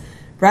 days.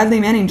 Bradley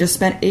Manning just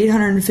spent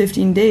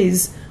 815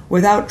 days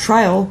without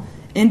trial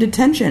in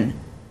detention,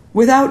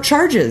 without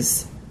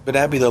charges. But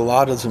Abby, the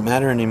law doesn't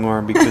matter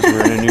anymore because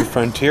we're in a new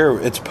frontier.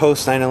 It's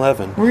post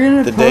 9/11. We're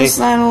in a post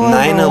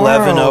 9/11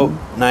 world.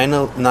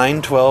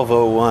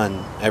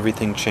 9/12/01,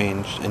 everything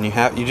changed, and you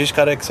just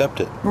got to accept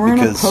it. We're in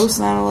a post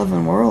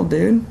 9/11 world,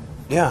 dude.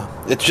 Yeah,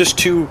 it's just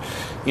too,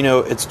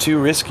 it's too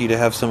risky to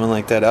have someone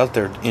like that out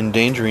there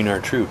endangering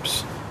our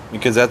troops,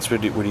 because that's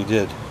what he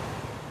did.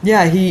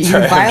 Yeah, he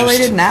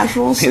violated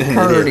national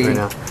security.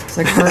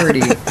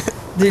 Security.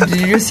 Did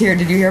you just hear?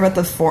 Did you hear about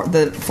the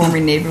former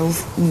naval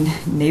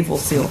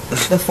SEAL,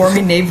 the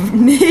former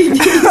Navy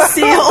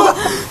SEAL,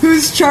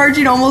 who's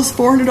charging almost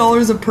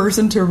 $400 a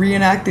person to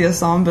reenact the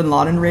Osama bin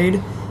Laden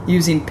raid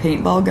using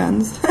paintball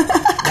guns?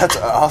 That's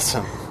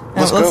awesome.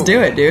 Let's do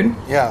it, dude.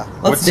 Yeah,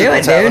 let's do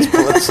it, dude.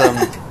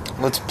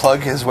 Let's plug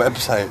his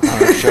website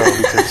on our show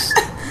because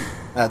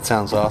that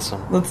sounds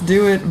awesome. Let's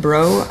do it,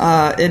 bro.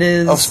 It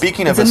is. Oh,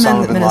 speaking of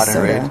Osama bin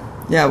Laden raid,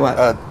 yeah,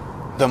 what?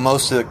 The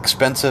most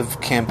expensive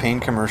campaign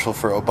commercial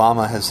for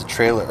Obama has a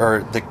trailer,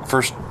 or the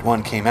first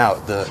one came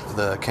out.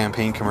 The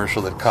campaign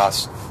commercial that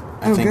cost,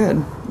 I think, good.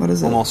 What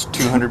is it? Almost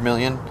 $200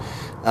 million.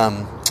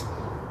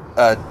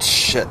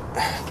 Shit,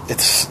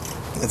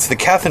 it's the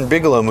Kathryn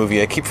Bigelow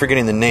movie. I keep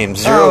forgetting the name.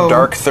 Zero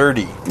Dark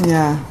 30.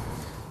 Yeah.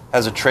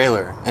 Has a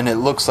trailer, and it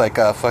looks like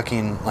a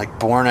fucking like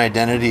Bourne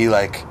Identity,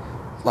 like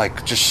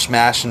just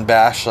smash and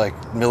bash, like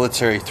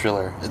military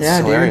thriller. It's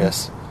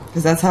hilarious.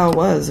 Because that's how it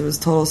was. It was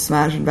total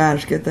smash and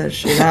bash. Get that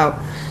shit out.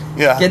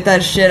 Yeah. Get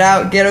that shit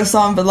out. Get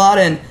Osama bin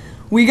Laden.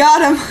 We got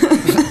him.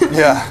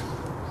 Yeah.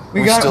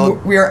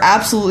 We are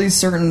absolutely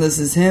certain this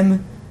is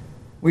him.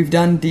 We've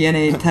done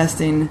DNA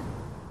testing.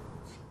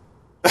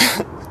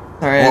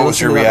 Sorry, What was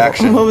your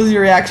reaction? What was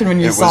your reaction when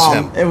you It saw was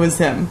him? him. It was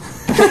him.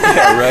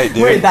 Yeah, right,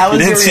 dude. Wait, that was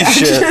You your didn't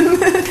see shit.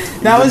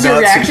 reaction? That was did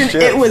your not see reaction?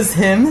 shit. It was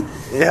him?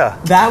 Yeah.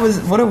 That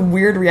was... What a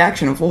weird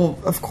reaction. Well,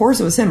 of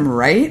course it was him,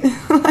 right?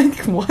 Like,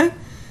 what? What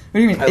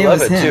do you mean, I it love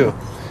was it, him? too.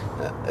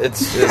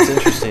 It's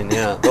interesting,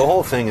 yeah. The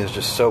whole thing is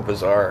just so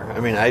bizarre.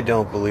 I mean, I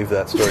don't believe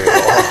that story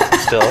at all,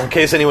 still. In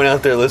case anyone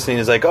out there listening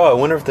is like, oh, I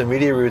wonder if the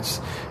Media Roots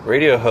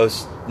radio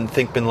hosts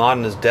think Bin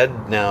Laden is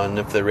dead now and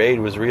if the raid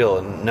was real.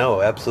 And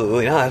no,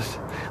 absolutely not.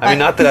 I mean,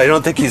 not that I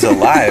don't think he's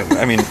alive.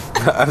 I mean,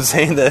 I'm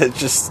saying that it's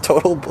just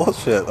total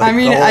bullshit. Like,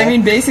 I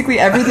mean, basically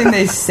everything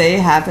they say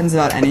happens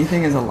about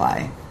anything is a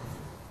lie.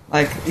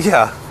 Like,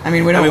 yeah. I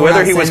mean, we're whether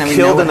not he was saying that we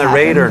killed know in the what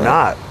raid or happened,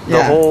 not, but- the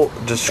yeah. whole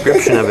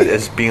description of it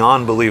is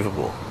beyond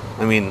believable.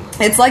 I mean,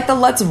 It's like the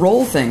let's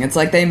roll thing. It's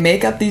like they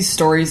make up these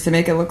stories to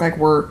make it look like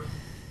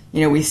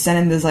we send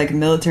in these like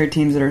military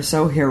teams that are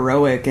so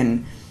heroic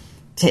and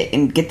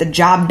get the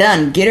job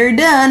done, get her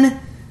done.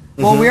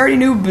 Well, we already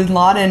knew Bin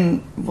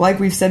Laden,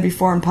 like we've said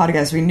before in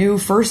podcasts. We knew,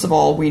 first of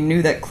all, we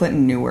knew that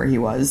Clinton knew where he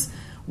was.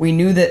 We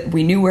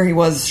knew where he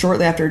was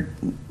shortly after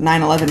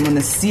 9/11 when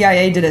the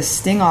CIA did a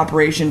sting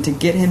operation to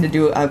get him to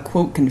do a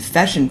quote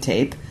confession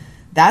tape.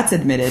 That's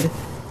admitted.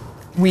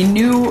 We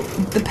knew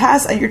the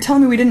past. You're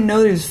telling me we didn't know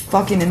that he was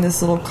fucking in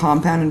this little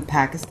compound in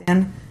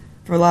Pakistan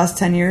for the last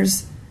 10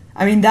 years?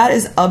 I mean, that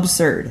is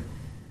absurd.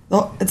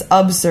 It's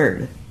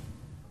absurd.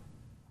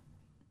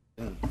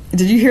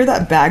 Did you hear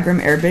that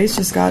Bagram Air Base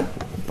just got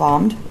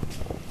bombed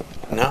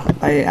no.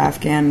 by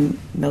Afghan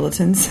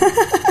militants?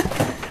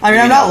 I mean,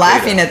 I'm not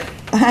laughing at.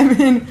 I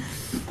mean,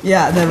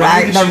 yeah, the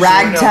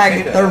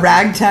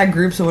ragtag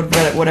groups, or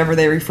whatever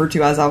they refer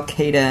to as Al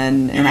Qaeda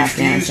in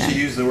Afghanistan. refuse to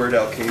use the word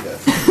Al Qaeda.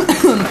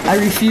 I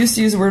refuse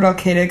to use the word Al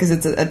Qaeda because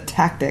it's a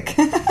tactic.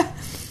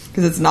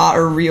 Because it's not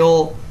a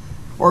real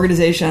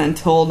organization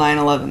until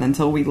 9/11,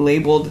 until we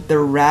labeled the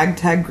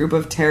ragtag group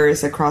of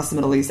terrorists across the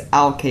Middle East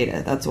Al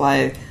Qaeda. That's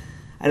why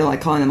I don't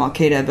like calling them Al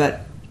Qaeda.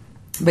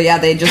 But yeah,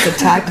 they just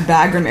attacked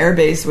Bagram Air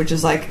Base, which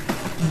is like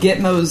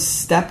Gitmo's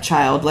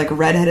stepchild, like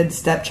redheaded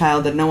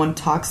stepchild that no one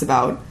talks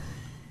about.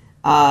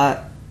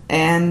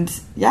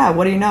 And yeah,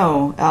 what do you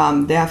know?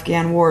 The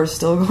Afghan war is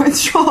still going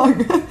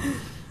strong.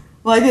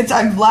 Like,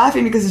 I'm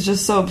laughing because it's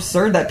just so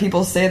absurd that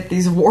people say that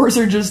these wars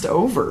are just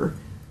over.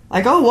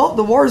 Like, oh, well,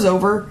 the war's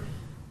over.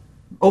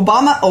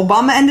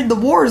 Obama ended the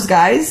wars,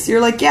 guys.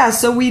 You're like, yeah,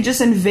 so we just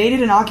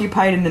invaded and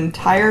occupied an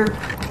entire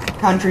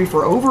country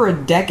for over a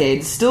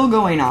decade, still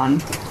going on,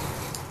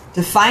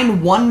 to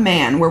find one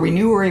man where we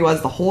knew where he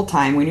was the whole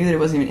time. We knew that he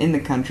wasn't even in the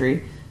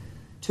country.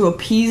 To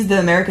appease the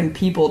American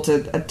people,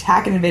 to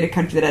attack and invade a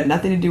country that had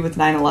nothing to do with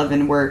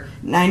 9/11, where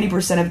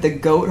 90% of the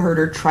goat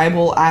herder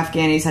tribal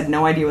Afghanis had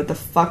no idea what the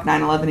fuck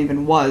 9/11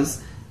 even was.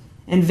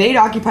 Invade,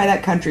 occupy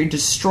that country,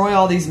 destroy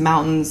all these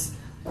mountains,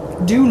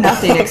 do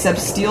nothing except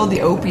steal the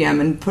opium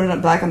and put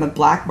it back on the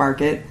black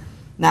market.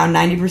 Now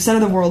 90%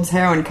 of the world's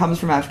heroin comes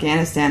from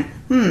Afghanistan.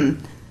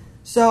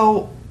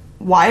 So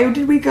why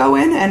did we go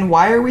in, and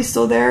why are we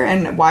still there,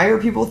 and why are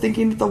people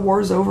thinking that the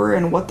war's over,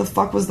 and what the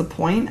fuck was the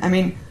point? I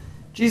mean,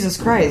 Jesus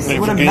Christ,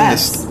 what a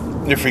mess.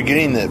 You're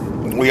forgetting that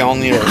we all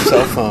need our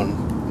cell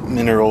phone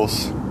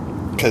minerals,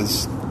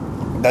 because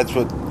that's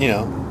what, Oh,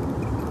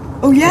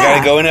 yeah. we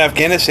gotta go into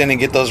Afghanistan and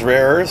get those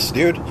rare earths,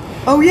 dude.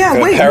 Oh, yeah,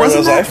 Gotta wait, power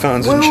wasn't those that...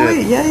 iPhones wait, and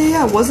wait, shit.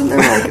 yeah. Wasn't there,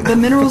 like, the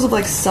minerals of,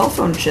 like, cell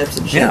phone chips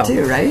and shit, Yeah.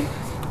 too, right?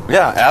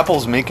 Yeah,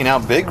 Apple's making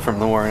out big from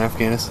the war in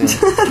Afghanistan.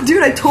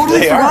 Dude, I totally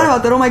They forgot are.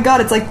 about that. Oh, my God,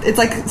 it's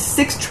like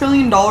 $6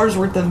 trillion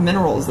worth of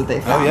minerals that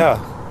they found. Oh, yeah.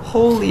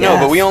 Holy No,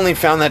 F. but we only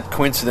found that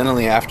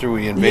coincidentally after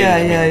we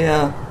invaded.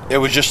 Yeah. It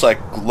was just like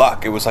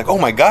luck. It was like, oh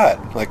my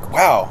god, like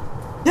wow.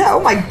 Yeah, oh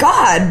my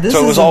God, this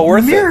So it is was all a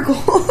worth it.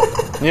 miracle.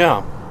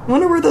 Yeah. I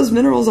wonder where those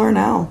minerals are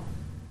now.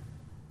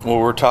 Well,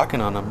 we're talking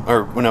on them,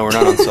 or no, we're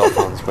not on cell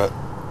phones, but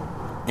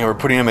we're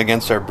putting them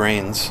against our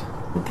brains.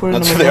 We're putting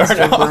That's them what they against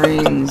are our now.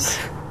 brains.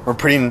 We're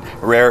putting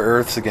rare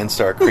earths against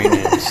our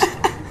craniums.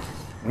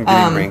 and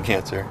getting brain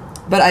cancer.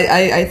 But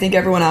I think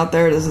everyone out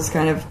there, this is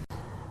kind of...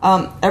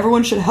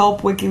 everyone should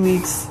help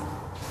WikiLeaks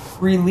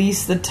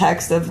release the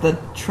text of the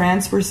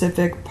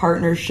Trans-Pacific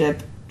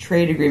Partnership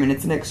Trade Agreement.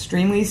 It's an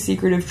extremely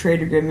secretive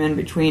trade agreement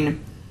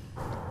between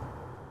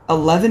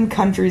 11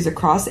 countries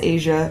across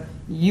Asia,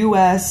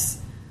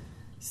 U.S.,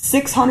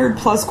 600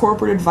 plus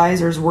corporate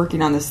advisors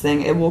working on this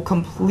thing. It will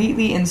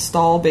completely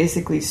install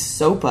basically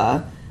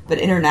SOPA, but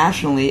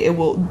internationally. It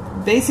will...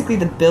 Basically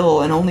the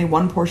bill, and only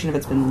one portion of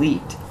it's been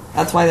leaked.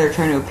 That's why they're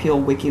trying to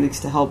appeal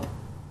WikiLeaks to help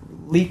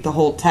leak the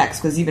whole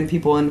text, because even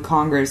people in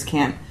Congress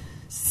can't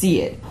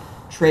see it.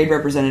 Trade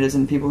representatives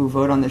and people who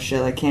vote on this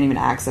shit can't even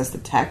access the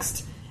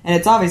text. And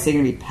it's obviously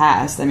going to be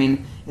passed. I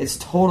mean, it's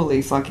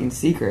totally fucking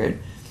secret.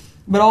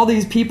 But all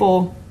these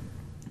people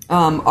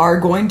are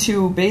going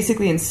to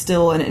basically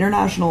instill an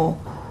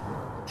international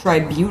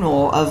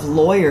tribunal of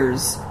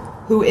lawyers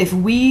who, if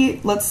we,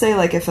 let's say,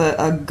 like, if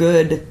a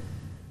good,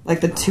 like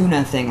the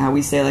tuna thing, how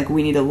we say, like,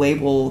 we need a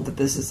label that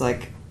this is,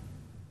 like,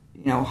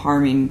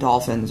 harming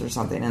dolphins or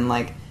something. And,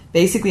 like,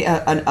 basically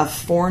a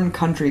foreign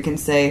country can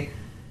say,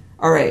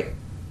 all right,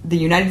 the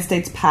United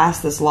States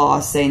passed this law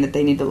saying that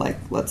they need to, like,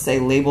 let's say,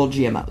 label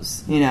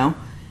GMOs, you know?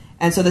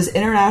 And so this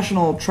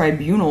international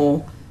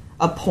tribunal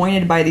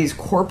appointed by these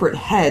corporate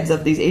heads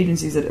of these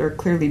agencies that are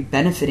clearly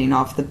benefiting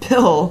off the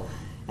bill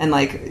and,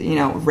 like, you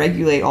know,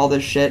 regulate all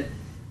this shit,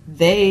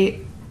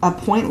 they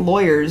appoint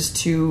lawyers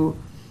to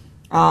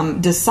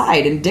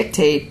decide and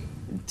dictate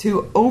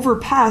to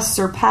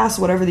surpass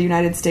whatever the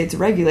United States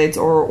regulates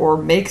or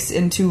makes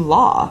into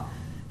law.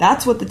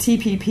 That's what the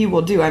TPP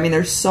will do. I mean,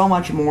 there's so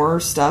much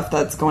more stuff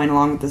that's going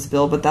along with this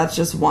bill, but that's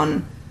just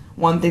one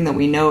thing that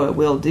we know it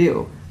will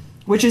do,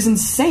 which is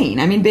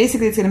insane. I mean,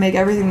 basically, it's going to make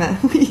everything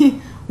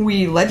that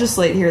we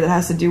legislate here that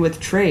has to do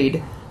with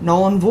trade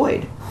null and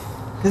void,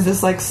 because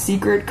this, like,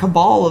 secret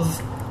cabal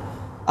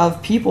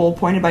of people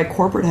appointed by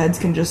corporate heads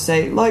can just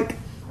say, like,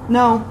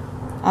 no,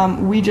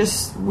 we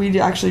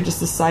actually just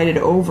decided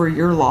over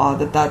your law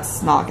that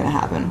that's not going to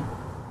happen,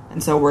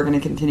 and so we're going to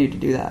continue to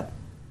do that.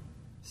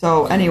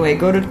 So anyway,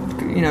 go to,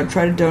 you know,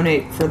 try to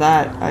donate for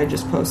that. I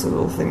just posted a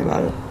little thing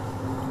about it.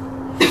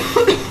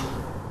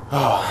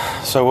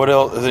 Oh, so what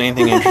else? Is there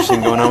anything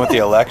interesting going on with the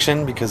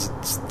election? Because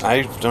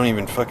I don't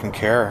even fucking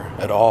care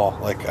at all.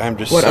 Like, I'm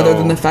just other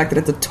than the fact that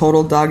it's a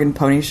total dog and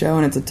pony show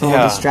and it's a total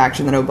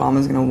distraction that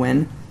Obama's going to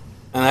win?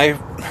 And I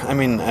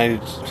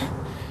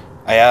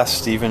asked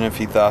Stephen if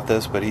he thought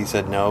this, but he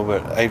said no.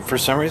 But for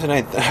some reason,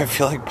 I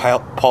feel like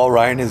Paul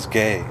Ryan is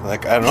gay.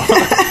 Like, I don't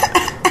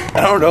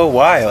I don't know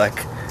why. Like,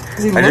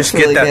 he looks just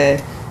really get that,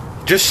 gay.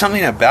 Just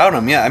something about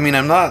him. Yeah, I mean,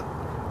 I'm not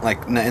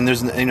like, and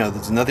there's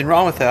nothing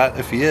wrong with that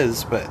if he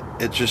is, but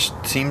it just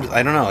seems,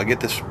 I don't know. I get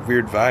this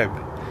weird vibe.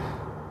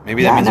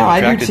 Maybe that means I'm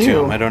attracted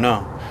to him. I don't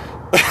know.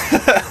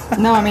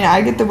 No, I mean,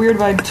 I get the weird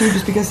vibe too,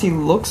 just because he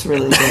looks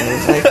really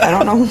gay. Like, I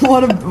don't know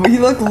he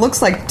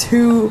looks like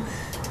too,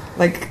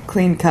 like,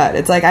 clean cut.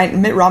 It's like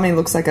Mitt Romney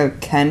looks like a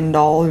Ken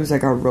doll who's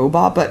like a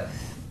robot, but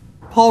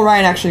Paul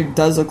Ryan actually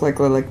does look like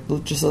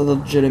just a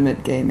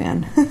legitimate gay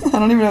man. I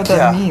don't even know what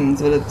that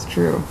means, but it's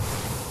true.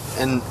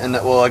 And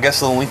well, I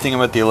guess the only thing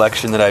about the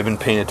election that I've been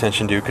paying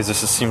attention to, because this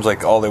seems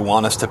like all they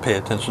want us to pay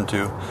attention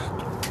to,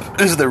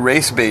 is the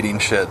race baiting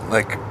shit.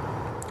 Like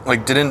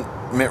didn't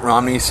Mitt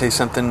Romney say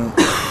something,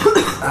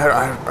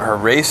 or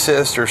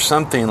racist or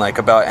something, like,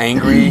 about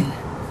angry,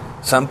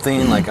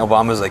 something like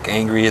Obama's like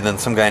angry, and then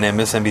some guy named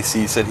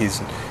MSNBC said he's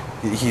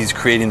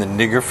creating the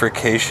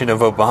niggerification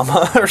of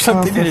Obama or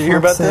something. Did you hear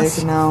about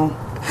this? No.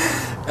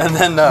 And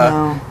then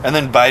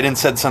Biden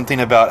said something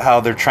about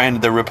how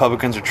the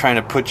Republicans are trying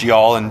to put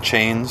y'all in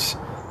chains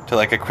to,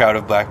 like, a crowd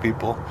of black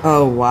people.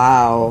 Oh,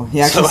 wow. He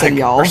actually said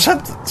y'all? Or I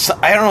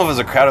don't know if it was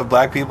a crowd of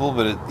black people,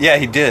 but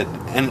he did.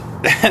 And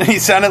he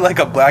sounded like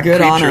a black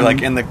preacher,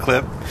 like, in the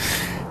clip.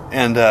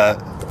 And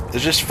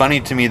it's just funny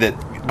to me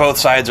that both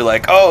sides are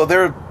like, oh,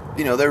 they're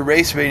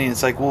race baiting.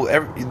 It's like, well,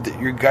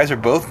 you guys are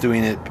both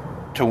doing it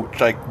to,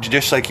 like,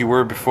 just like you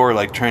were before,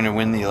 like, trying to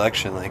win the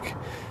election. Like,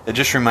 it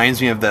just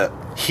reminds me of the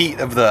heat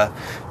of the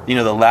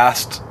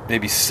last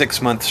maybe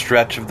 6-month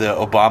stretch of the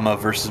Obama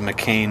versus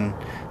McCain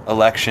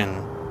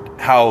election,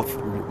 how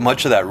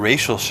much of that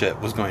racial shit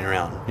was going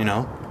around, you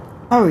know?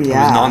 Oh,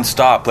 yeah. It was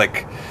nonstop,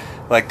 like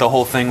the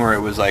whole thing where it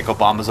was like,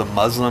 Obama's a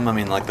Muslim. I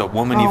mean, like, the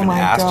woman even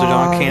asked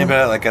John McCain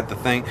about it, like, at the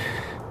thing.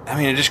 I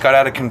mean, it just got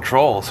out of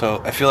control. So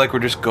I feel like we're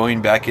just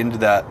going back into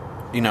that,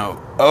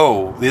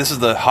 this is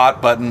the hot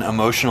button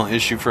emotional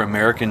issue for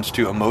Americans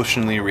to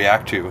emotionally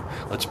react to.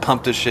 Let's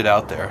pump this shit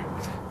out there,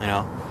 you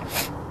know?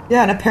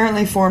 Yeah, and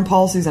apparently foreign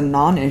policy is a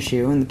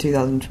non-issue in the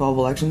 2012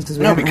 elections because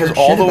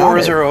all the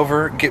wars are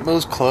over.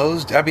 Gitmo's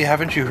closed. Abby,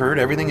 haven't you heard?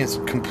 Everything is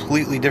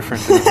completely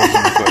different than it was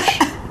in the Bush.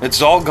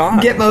 It's all gone.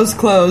 Gitmo's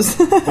closed.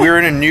 We're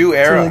in a new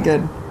era. It's really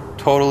good.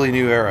 Totally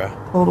new era.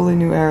 Totally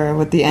new era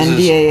with the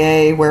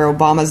NDAA, where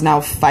Obama's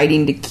now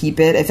fighting to keep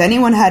it. If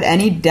anyone had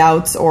any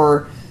doubts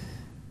or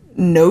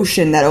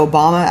notion that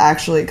Obama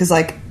actually, because,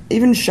 like,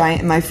 even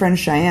my friend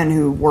Cheyenne,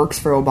 who works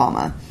for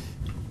Obama,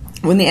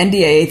 when the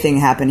NDAA thing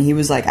happened, he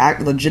was, like,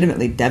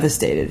 legitimately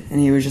devastated,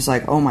 and he was just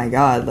like, oh my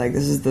god, like,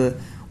 this is the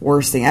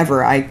worst thing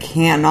ever. I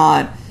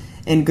cannot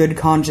in good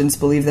conscience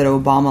believe that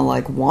Obama,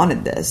 like,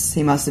 wanted this.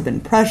 He must have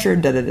been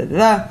pressured,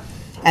 da-da-da-da-da.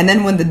 And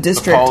then when the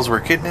district... The Pauls were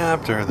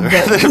kidnapped, or...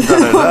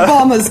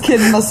 Obama's kid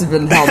must have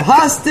been held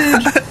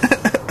hostage.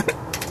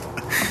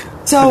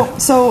 So,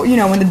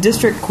 when the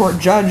district court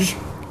judge,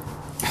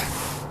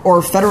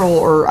 or federal,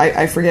 or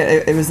I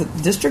forget, it was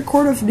the District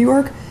Court of New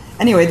York?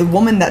 Anyway, the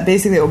woman that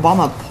basically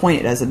Obama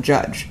appointed as a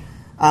judge,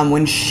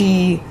 when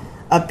she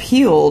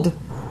appealed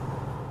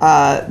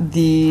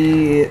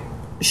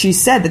she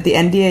said that the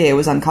NDAA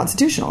was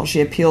unconstitutional.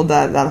 She appealed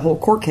that whole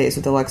court case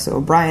with Alexa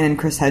O'Brien and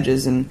Chris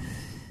Hedges and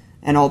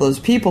all those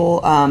people,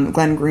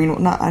 Glenn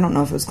Greenwald, I don't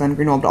know if it was Glenn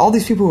Greenwald, but all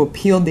these people who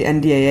appealed the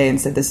NDAA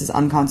and said this is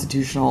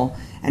unconstitutional,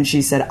 and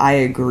she said, I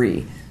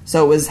agree.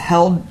 So it was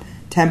held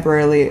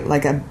temporarily,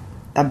 like a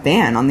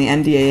ban on the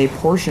NDAA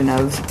portion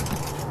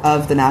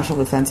of the National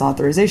Defense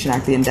Authorization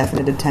Act, the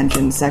indefinite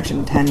detention,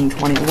 Section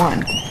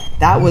 1021.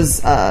 That was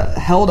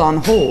held on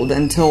hold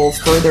until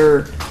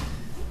further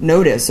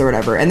notice or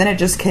whatever. And then it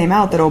just came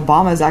out that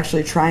Obama is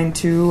actually trying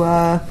to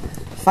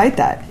fight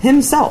that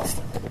himself.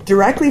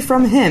 directly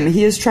from him,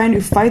 he is trying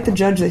to fight the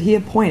judge that he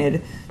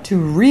appointed to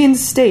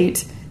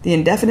reinstate the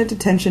indefinite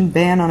detention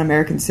ban on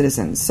American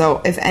citizens.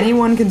 So if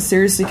anyone can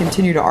seriously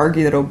continue to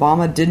argue that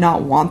Obama did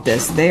not want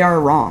this, they are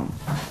wrong.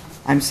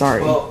 I'm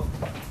sorry. Well,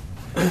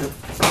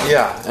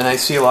 yeah, and I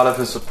see a lot of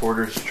his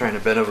supporters trying to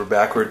bend over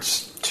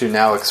backwards to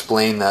now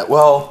explain that,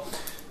 well,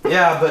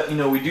 yeah, but,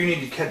 we do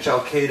need to catch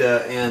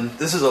Al-Qaeda, and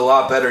this is a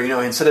lot better.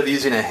 Instead of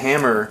using a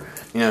hammer,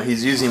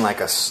 he's using, like,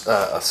 a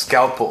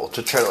scalpel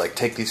to try to, like,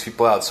 take these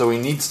people out. So we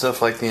need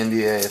stuff like the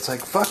NDA. It's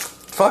like,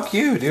 fuck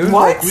you, dude.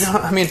 What?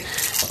 Like,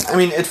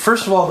 we don't,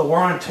 first of all, the war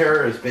on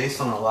terror is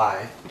based on a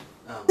lie.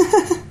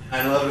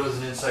 9/11 was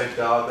an inside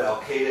job.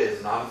 Al-Qaeda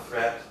is not a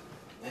threat.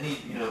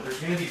 There's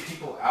going to be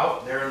people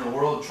out there in the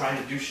world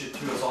trying to do shit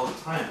to us all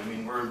the time.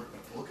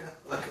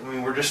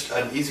 We're just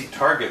an easy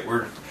target.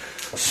 We're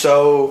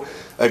so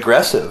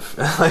aggressive,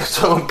 like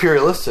so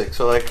imperialistic.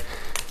 So like,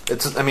 I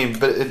don't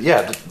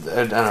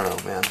know,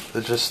 man.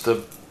 It's just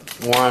the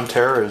war on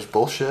terror is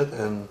bullshit,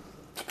 and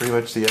it's pretty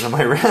much the end of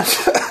my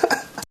rant.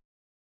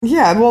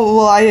 Yeah,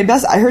 well, I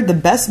heard the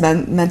best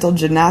mental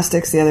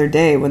gymnastics the other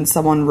day when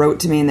someone wrote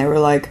to me and they were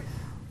like,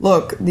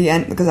 look,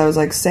 because I was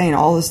like saying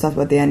all this stuff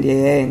about the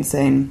NDAA and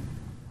saying,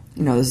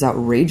 this is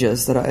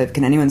outrageous. That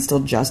can anyone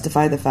still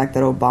justify the fact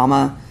that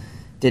Obama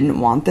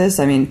didn't want this?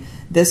 I mean,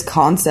 this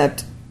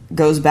concept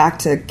goes back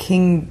to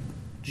King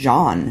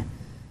John.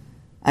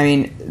 I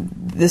mean,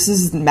 this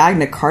is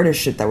Magna Carta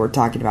shit that we're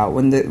talking about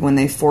when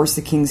they forced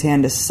the king's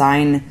hand to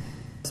sign,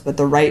 but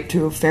the right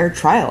to a fair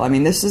trial. I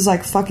mean, this is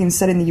like fucking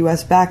setting the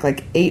U.S. back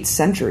like 8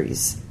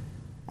 centuries.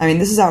 I mean,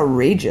 this is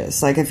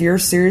outrageous. Like, if you're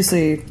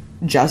seriously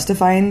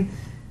justifying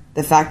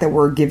the fact that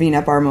we're giving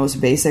up our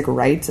most basic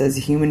rights as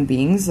human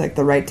beings, like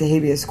the right to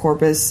habeas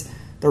corpus,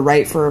 the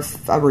right for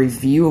a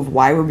review of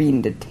why we're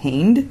being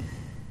detained,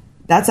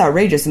 that's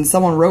outrageous. And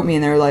someone wrote me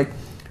and they were like,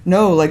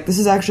 no, like, this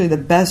is actually the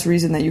best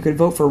reason that you could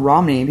vote for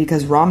Romney,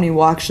 because Romney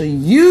will actually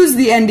use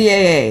the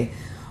NDAA.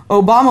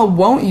 Obama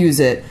won't use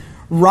it.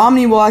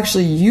 Romney will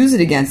actually use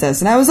it against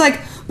us. And I was like,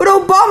 but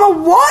Obama's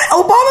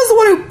the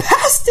one who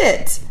passed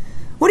it.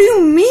 What do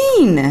you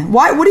mean?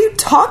 What are you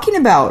talking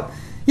about?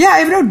 Yeah, I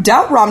have no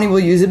doubt Romney will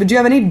use it, but do you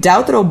have any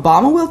doubt that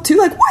Obama will too?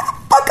 Like, why the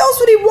fuck else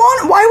would he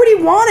want it? Why would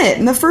he want it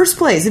in the first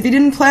place if he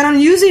didn't plan on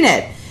using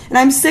it? And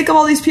I'm sick of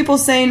all these people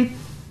saying,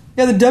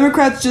 yeah, the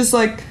Democrats just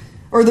like,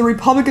 or the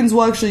Republicans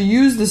will actually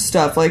use this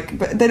stuff. Like,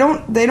 but they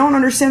don't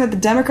understand that the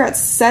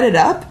Democrats set it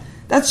up.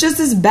 That's just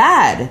as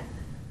bad.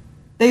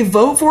 They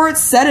vote for it,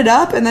 set it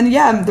up, and then,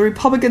 yeah, the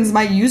Republicans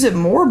might use it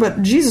more,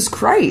 but Jesus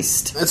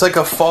Christ. It's like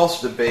a false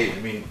debate.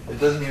 I mean, it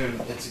doesn't even,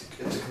 it's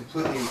a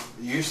completely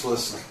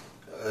useless,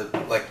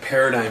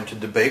 paradigm to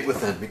debate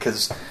within,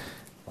 because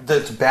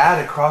that's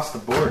bad across the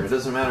board. It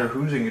doesn't matter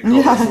who's in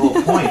control. Yeah. The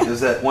whole point is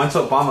that once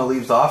Obama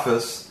leaves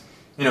office,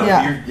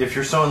 if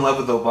you're so in love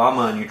with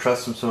Obama and you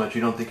trust him so much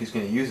you don't think he's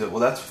going to use it, well,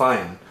 that's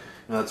fine.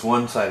 That's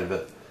one side of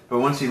it. But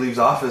once he leaves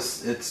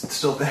office, it's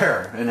still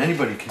there, and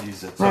anybody can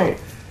use it. So right.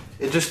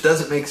 It just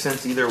doesn't make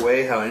sense either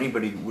way how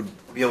anybody would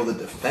be able to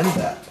defend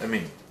that. I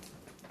mean,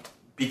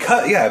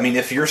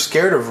 if you're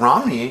scared of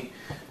Romney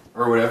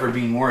or whatever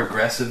being more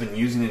aggressive and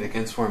using it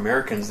against more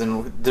Americans,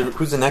 then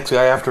who's the next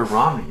guy after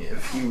Romney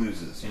if he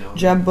loses?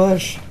 Jeb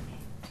Bush.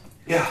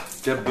 Yeah,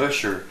 Jeb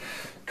Bush or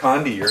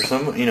Condi or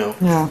some,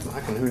 Yeah.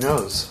 Fucking who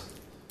knows?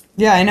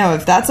 Yeah, I know.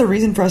 If that's a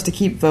reason for us to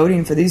keep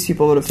voting for these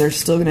people, but if they're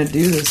still going to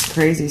do this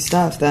crazy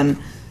stuff, then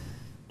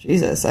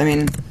Jesus, I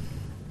mean,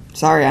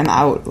 sorry, I'm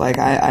out. Like,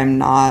 I'm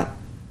not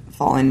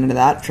falling into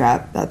that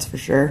trap, that's for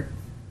sure.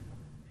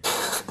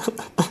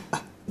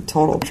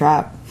 Total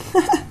trap.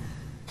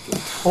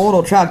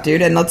 Total trap,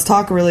 dude. And let's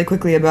talk really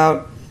quickly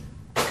about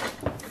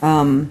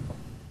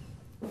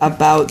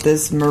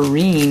this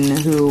Marine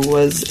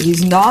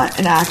he's not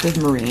an active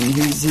Marine.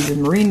 He's a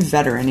Marine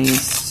veteran.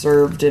 He's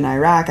served in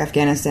Iraq,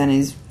 Afghanistan.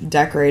 He's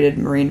decorated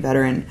Marine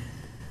veteran,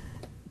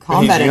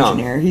 combat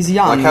engineer. He's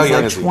young. How he's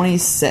young like is he?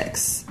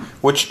 26.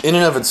 Which in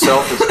and of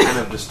itself is kind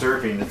of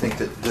disturbing to think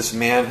that this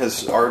man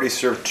has already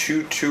served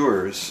 2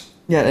 tours.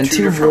 Yeah, and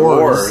 2 different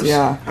wars.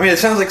 Yeah. I mean, it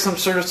sounds like some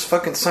sort of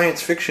fucking science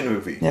fiction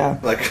movie. Yeah.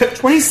 Like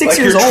 26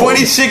 years old. You're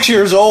 26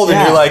 years old and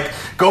Yeah. you're like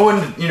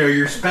going,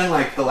 you spend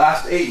like the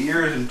last 8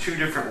 years in 2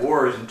 different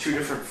wars in 2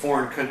 different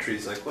foreign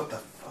countries. Like, what the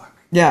fuck?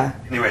 Yeah.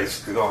 Anyways,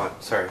 go on.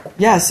 Sorry.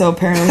 Yeah, so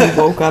apparently he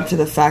woke up to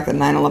the fact that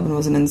 9/11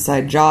 was an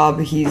inside job.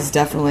 He's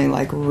definitely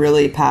like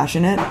really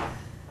passionate.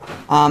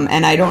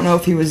 And I don't know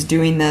if he was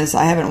doing this.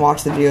 I haven't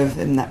watched the video of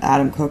him that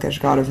Adam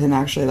Kokesh got of him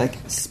actually like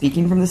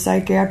speaking from the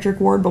psychiatric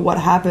ward. But what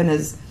happened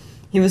is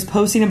he was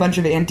posting a bunch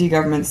of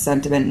anti-government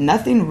sentiment,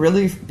 nothing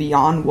really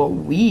beyond what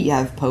we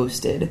have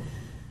posted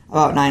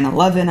about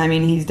 9/11. I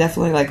mean, he's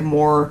definitely like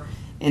more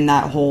in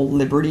that whole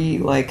liberty,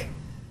 like,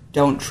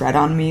 don't tread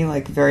on me,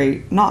 like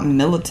very, not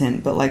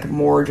militant, but like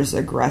more just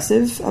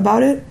aggressive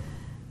about it.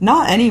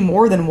 Not any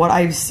more than what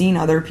I've seen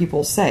other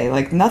people say.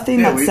 Like,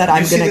 nothing that said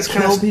I'm going to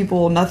kill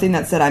people, nothing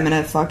that said I'm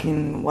going to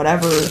fucking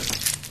whatever.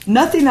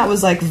 Nothing that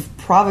was like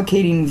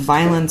provocating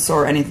violence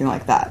or anything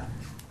like that.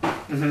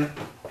 Mm-hmm.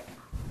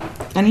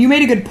 And you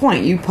made a good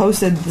point. You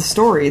posted the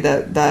story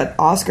that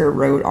Oscar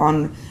wrote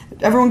on...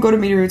 Everyone go to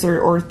Media Roots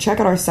or check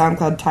out our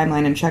SoundCloud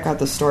timeline and check out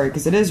the story,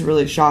 because it is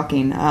really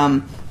shocking.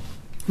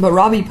 But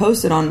Robbie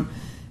posted on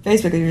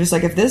Facebook, and you're just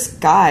like, if this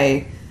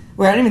guy...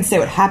 Well, I didn't even say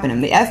what happened to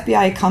him. The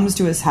FBI comes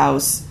to his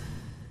house,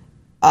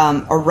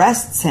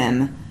 arrests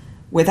him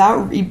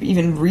without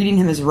even reading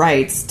him his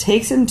rights,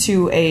 takes him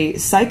to a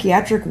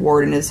psychiatric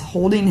ward and is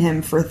holding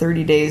him for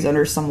 30 days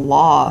under some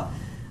law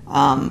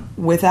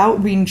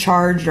without being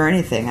charged or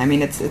anything. I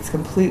mean, it's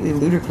completely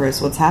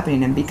ludicrous what's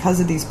happening. And because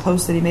of these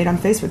posts that he made on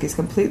Facebook, he's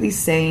completely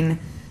sane.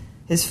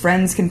 His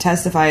friends can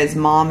testify, his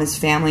mom, his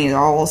family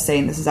are all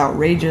saying this is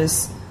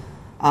outrageous.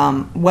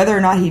 Whether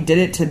or not he did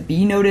it to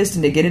be noticed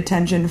and to get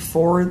attention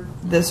for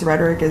this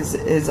rhetoric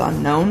is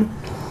unknown.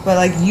 But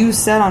like you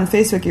said on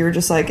Facebook, you were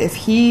just like, if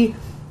he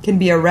can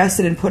be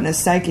arrested and put in a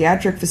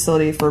psychiatric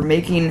facility for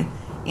making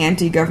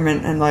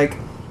anti-government and like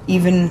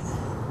even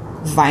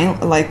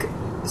violent, like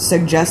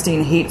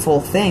suggesting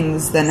hateful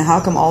things, then how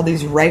come all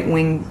these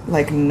right-wing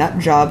like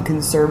nutjob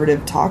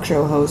conservative talk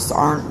show hosts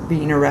aren't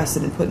being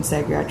arrested and put in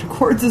psychiatric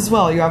wards as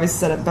well? You obviously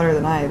said it better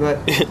than I, but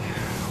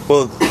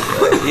well,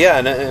 yeah,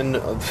 and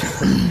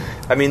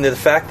I mean the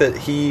fact that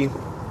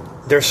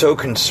they're so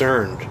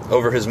concerned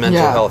over his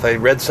mental health. I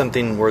read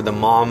something where the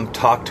mom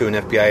talked to an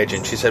FBI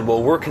agent. She said,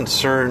 well, we're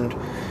concerned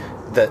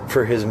that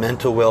for his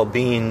mental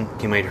well-being,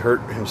 he might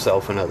hurt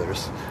himself and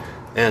others.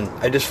 And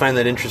I just find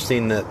that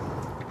interesting that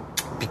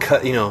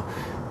because,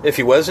 if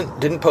he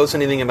didn't post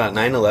anything about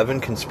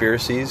 9/11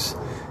 conspiracies,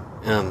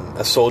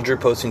 a soldier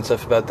posting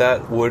stuff about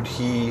that, would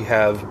he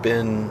have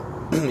been,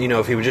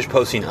 if he was just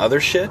posting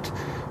other shit?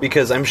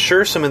 Because I'm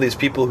sure some of these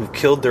people who've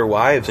killed their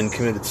wives and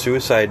committed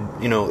suicide,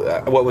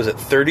 what was it,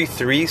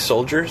 33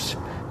 soldiers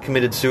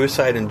committed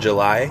suicide in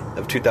July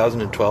of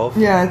 2012?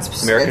 Yeah,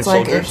 it's American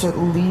like soldiers. it's at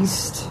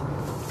least...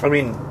 I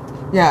mean...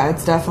 Yeah,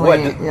 it's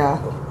definitely...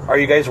 Are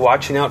you guys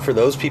watching out for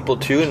those people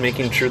too and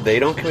making sure they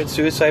don't commit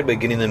suicide by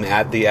getting them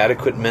the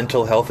adequate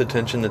mental health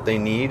attention that they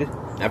need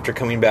after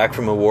coming back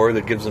from a war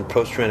that gives them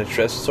post-traumatic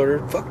stress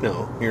disorder? Fuck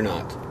no, you're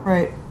not.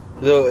 Right.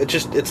 So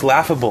it's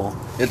laughable.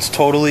 It's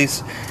totally,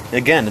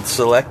 again, it's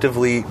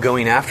selectively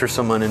going after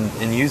someone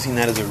and using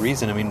that as a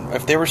reason. I mean,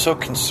 if they were so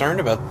concerned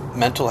about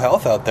mental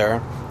health out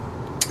there,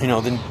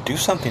 then do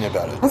something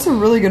about it. That's a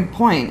really good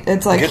point.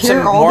 It's like, Get here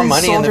some all more these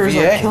money in the soldiers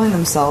VA. are killing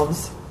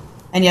themselves,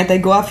 and yet they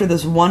go after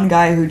this one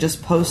guy who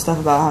just posts stuff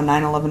about how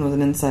 9/11 was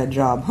an inside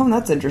job. Oh,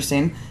 that's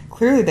interesting.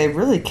 Clearly they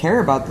really care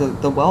about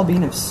the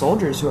well-being of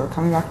soldiers who are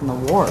coming back from the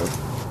war.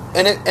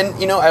 And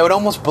I would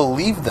almost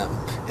believe them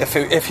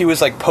if he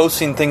was like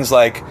posting things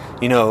like,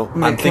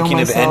 I'm thinking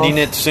of ending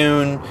it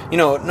soon.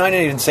 Not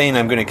even saying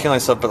I'm going to kill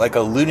myself, but like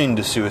alluding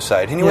to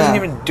suicide. And he wasn't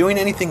even doing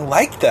anything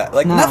like that.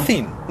 Like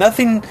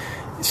nothing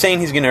saying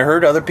he's going to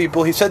hurt other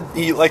people. He said,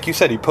 like you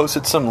said, he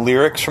posted some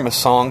lyrics from a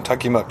song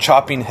talking about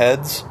chopping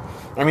heads.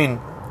 I mean,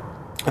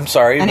 I'm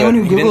sorry. Anyone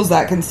who Googles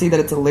that can see that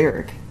it's a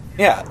lyric.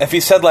 Yeah, if he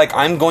said, like,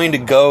 I'm going to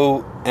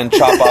go and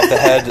chop off the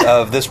head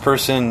of this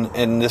person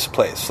in this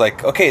place,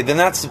 like, okay, then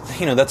that's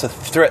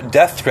a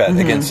death threat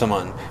against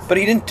someone. But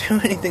he didn't do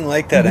anything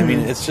like that. I mean,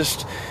 it's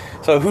just...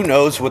 So who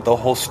knows what the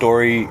whole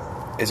story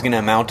is going to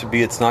amount to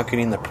be. It's not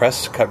getting the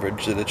press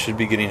coverage that it should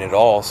be getting at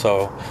all.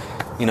 So,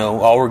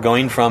 all we're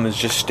going from is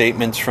just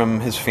statements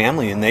from his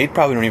family, and they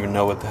probably don't even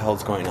know what the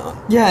hell's going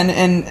on. Yeah,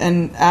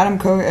 and Adam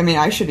Kokesh, I mean,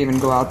 I should even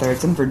go out there.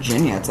 It's in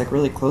Virginia. It's, like,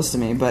 really close to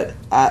me. But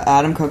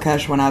Adam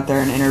Kokesh went out there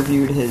and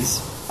interviewed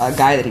his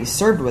guy that he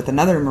served with,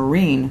 another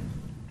Marine.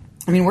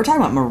 I mean, we're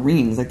talking about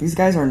Marines. Like, these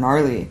guys are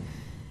gnarly.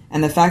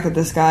 And the fact that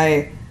this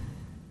guy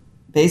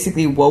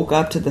basically woke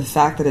up to the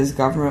fact that his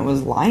government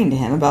was lying to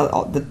him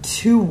about the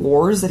 2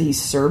 wars that he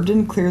served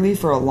in, clearly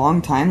for a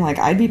long time, like,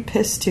 I'd be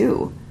pissed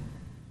too.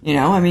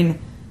 I mean...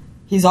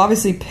 He's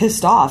obviously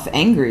pissed off,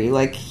 angry.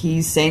 Like,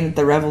 he's saying that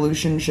the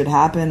revolution should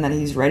happen, that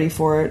he's ready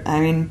for it. I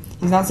mean,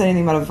 he's not saying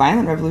anything about a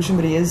violent revolution,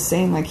 but he is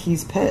saying, like,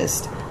 he's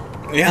pissed.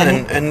 Yeah,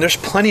 and there's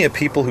plenty of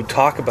people who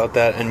talk about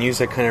that and use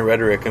that kind of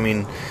rhetoric. I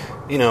mean,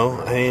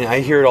 I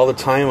hear it all the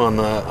time on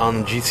the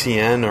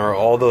GCN or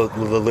all the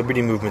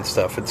Liberty Movement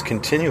stuff. It's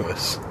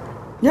continuous.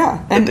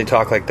 Yeah. And they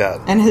talk like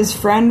that. And his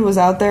friend was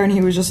out there, and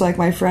he was just like,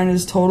 my friend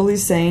is totally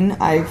sane.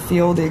 I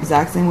feel the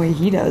exact same way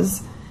he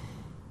does.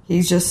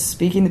 He's just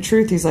speaking the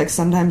truth. He's like,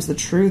 sometimes the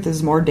truth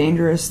is more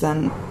dangerous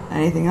than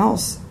anything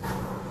else.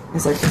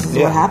 He's like, this is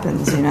what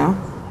happens,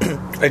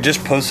 I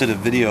just posted a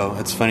video.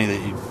 It's funny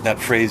that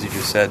phrase you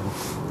just said.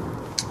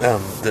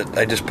 That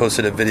I just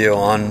posted a video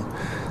on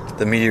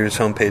the Meteor's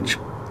homepage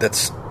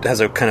that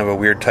has a kind of a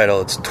weird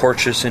title. It's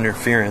Tortious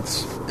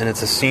Interference, and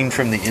it's a scene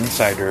from The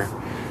Insider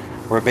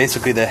where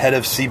basically the head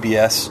of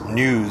CBS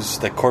News,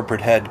 the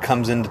corporate head,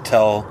 comes in to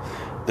tell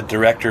the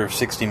director of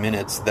 60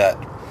 Minutes that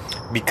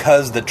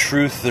because the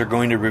truth they're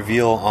going to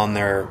reveal on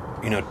their,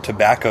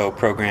 tobacco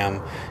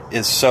program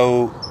is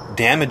so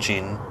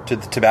damaging to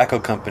the tobacco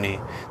company,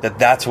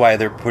 that's why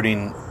they're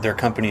putting their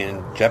company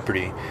in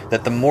jeopardy,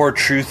 that the more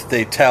truth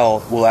they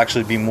tell will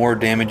actually be more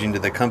damaging to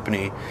the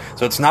company.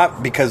 So it's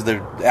not because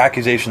the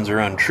accusations are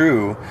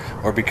untrue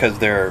or because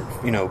they're,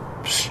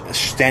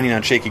 standing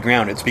on shaky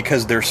ground. It's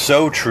because they're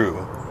so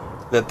true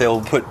that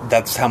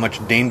that's how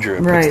much danger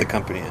it puts the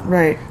company in.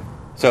 Right.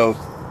 So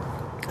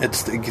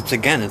it's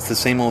the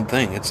same old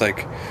thing. It's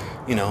like,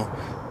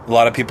 a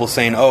lot of people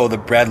saying, oh, the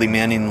Bradley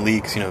Manning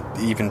leaks,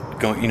 even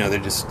going, they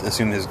just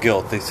assume his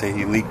guilt. They say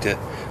he leaked it,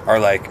 are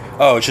like,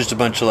 oh, it's just a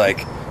bunch of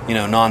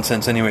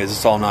nonsense anyways.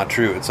 It's all not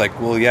true. It's like,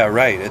 well, yeah,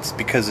 right. It's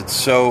because it's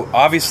so,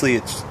 obviously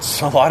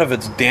a lot of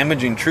it's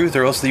damaging truth,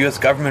 or else the U.S.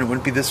 government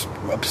wouldn't be this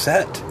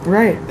upset.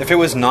 Right. If it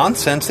was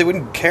nonsense, they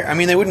wouldn't care. I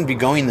mean, they wouldn't be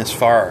going this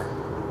far.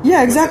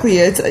 Yeah, exactly.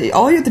 It's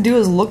all you have to do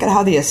is look at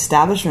how the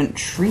establishment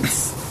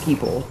treats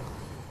people.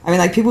 I mean,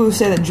 like people who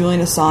say that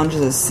Julian Assange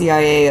is a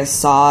CIA,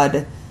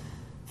 Assad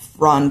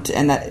front,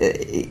 and that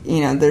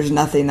there's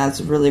nothing that's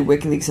really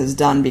WikiLeaks has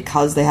done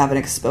because they haven't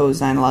exposed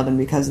 9/11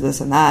 because of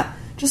this and that.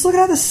 Just look at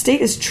how the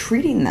state is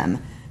treating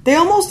them. They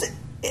almost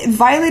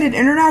violated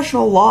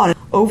international law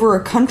over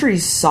a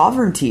country's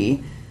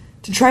sovereignty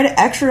to try to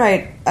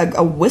extradite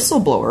a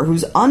whistleblower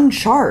who's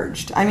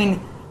uncharged. I mean,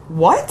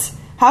 what?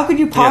 How could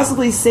you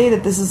possibly say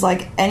that this is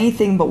like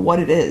anything but what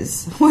it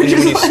is? Which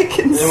is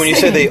insane. And when you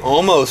say they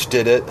almost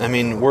did it, I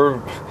mean,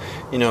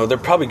 they're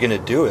probably going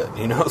to do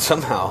it,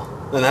 somehow.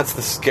 And that's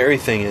the scary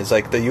thing is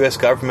like the U.S.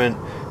 government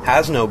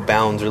has no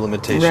bounds or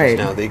limitations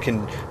now. They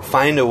can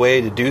find a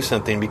way to do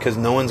something because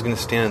no one's going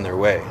to stand in their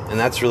way. And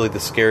that's really the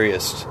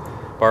scariest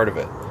part of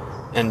it.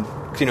 And,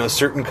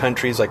 certain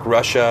countries like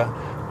Russia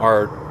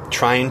are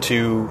trying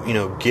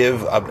to,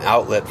 give an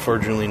outlet for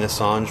Julian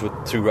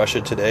Assange through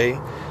Russia Today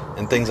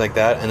and things like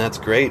that. And that's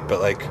great. But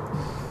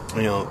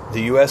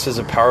the U.S. is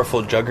a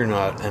powerful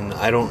juggernaut. And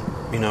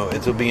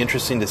it'll be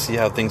interesting to see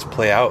how things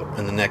play out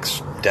in the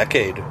next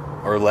decade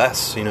or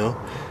less,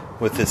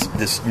 with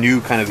this new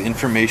kind of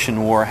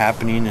information war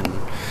happening and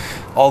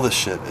all this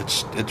shit.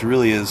 It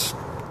really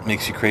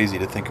makes you crazy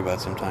to think about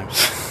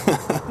sometimes.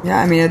 Yeah,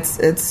 I mean,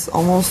 it's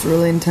almost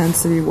really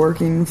intense to be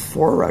working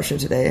for Russia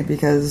Today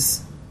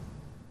because,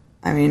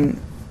 I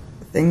mean,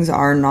 things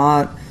are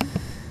not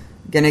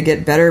going to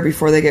get better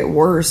before they get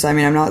worse. I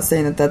mean, I'm not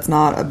saying that that's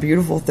not a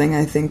beautiful thing.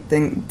 I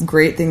think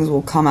great things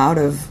will come out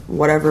of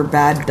whatever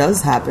bad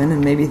does happen,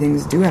 and maybe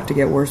things do have to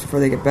get worse before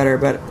they get better.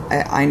 But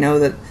I know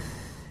that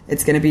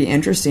it's going to be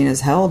interesting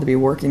as hell to be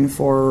working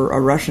for a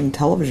Russian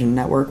television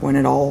network when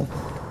it all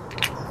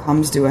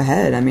comes to a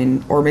head. I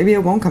mean, or maybe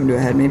it won't come to a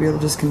head. Maybe it'll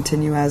just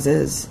continue as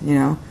is,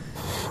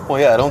 Well,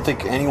 yeah, I don't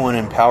think anyone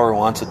in power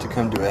wants it to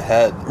come to a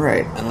head.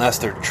 Right. Unless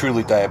they're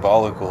truly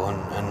diabolical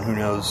and who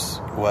knows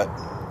what,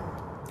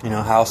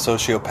 how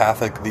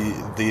sociopathic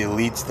the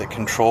elites that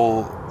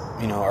control,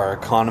 our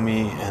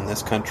economy and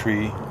this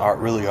country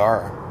really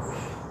are.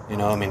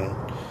 I mean,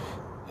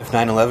 if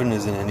 9/11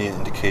 isn't any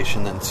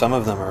indication, then some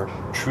of them are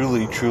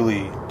truly,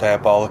 truly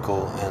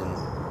diabolical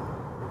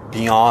and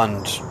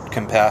beyond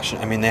compassion.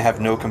 I mean, they have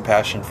no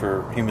compassion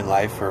for human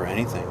life or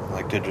anything.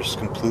 Like, they're just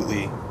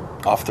completely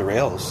off the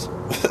rails.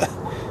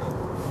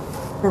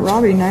 But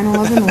Robbie,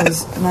 9/11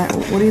 was...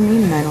 what do you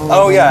mean 9/11?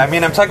 Oh, yeah, I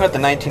mean, I'm talking about the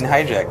 19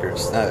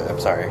 hijackers. I'm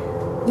sorry.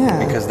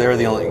 Yeah. Because they're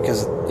the only...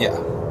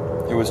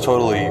 it was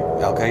totally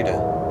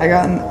Al-Qaeda.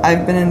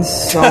 I've been in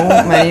so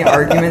many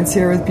arguments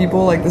here with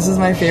people. Like, this is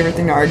my favorite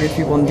thing to argue with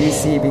people in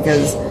DC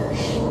because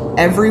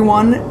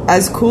everyone,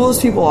 as cool as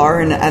people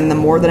are, and the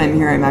more that I'm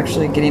here, I'm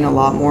actually getting a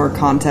lot more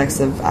context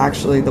of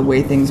actually the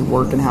way things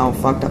work and how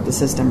fucked up the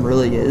system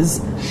really is.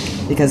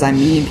 Because I'm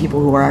meeting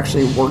people who are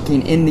actually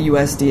working in the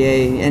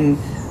USDA and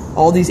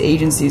all these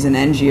agencies and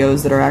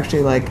NGOs that are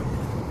actually like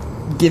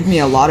give me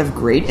a lot of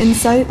great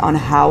insight on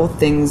how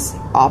things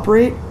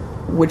operate,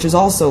 which is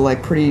also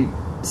like pretty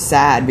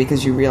sad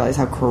because you realize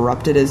how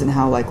corrupt it is and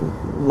how like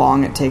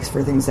long it takes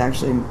for things to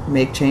actually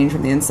make change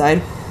from the inside.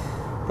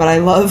 But I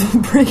love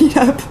bringing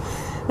up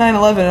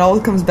 9/11. It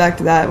always comes back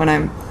to that when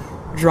I'm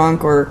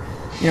drunk or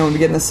when we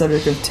get in the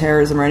subject of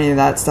terrorism or any of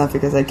that stuff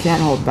because I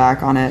can't hold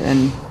back on it,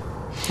 and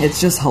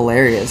it's just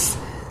hilarious.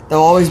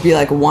 There'll always be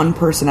like one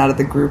person out of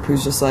the group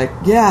who's just like,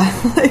 yeah,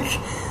 like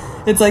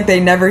it's like they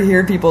never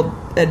hear people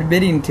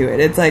admitting to it.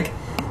 It's like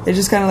it's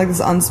just kind of like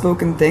this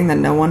unspoken thing that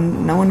no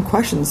one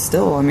questions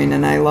still. I mean,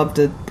 and I love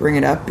to bring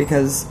it up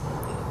because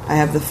I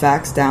have the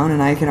facts down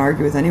and I can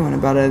argue with anyone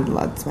about it.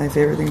 That's my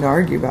favorite thing to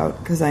argue about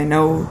because I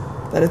know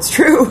that it's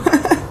true.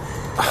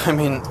 I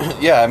mean,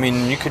 yeah,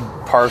 you could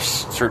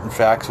parse certain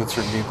facts with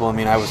certain people. I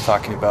mean, I was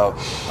trying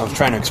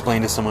to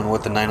explain to someone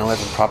what the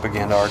 9/11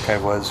 propaganda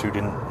archive was who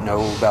didn't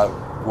know about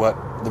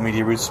what the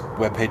Media Roots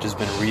webpage has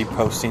been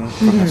reposting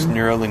from this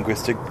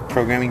neuro-linguistic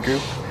programming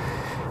group.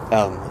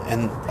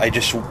 And I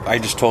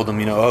just told them,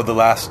 the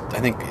last, I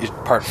think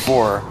part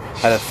 4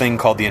 had a thing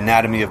called the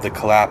anatomy of the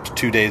collapse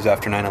 2 days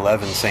after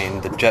 9/11,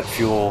 saying the jet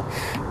fuel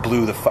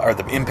blew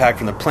the impact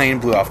from the plane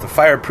blew off the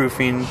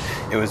fireproofing.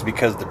 It was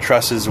because the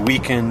trusses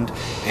weakened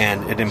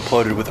and it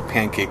imploded with a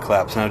pancake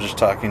collapse. And I was just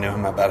talking to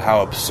him about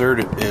how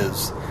absurd it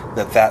is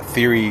that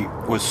theory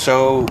was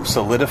so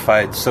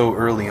solidified so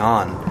early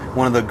on.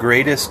 One of the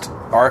greatest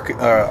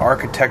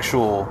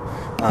architectural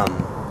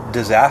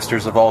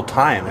disasters of all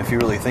time, if you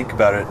really think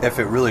about it, if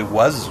it really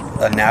was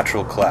a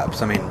natural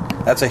collapse. I mean,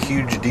 that's a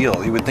huge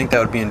deal. You would think that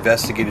would be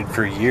investigated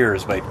for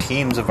years by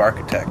teams of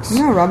architects.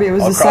 No, Robbie, it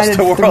was decided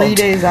 3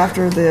 days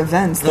after the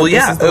events. Well,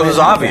 yeah, it was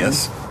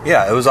obvious.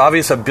 Yeah, it was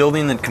obvious, a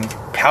building that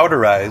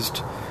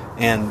powderized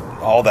and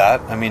all that.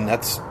 I mean,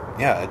 it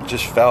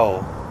just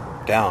fell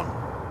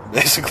down,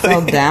 basically.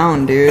 Fell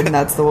down, dude.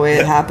 That's the way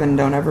it happened.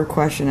 Don't ever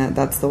question it.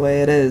 That's the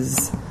way it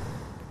is.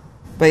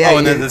 But yeah,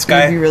 and then this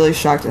guy, you'd be really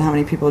shocked at how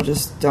many people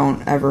just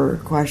don't ever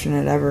question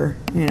it ever,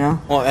 you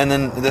know? Well, and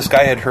then this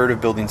guy had heard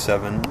of Building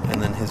 7,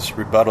 and then his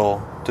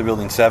rebuttal to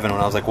Building 7, when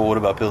I was like, well, what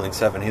about Building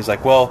 7? He's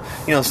like, well,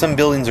 some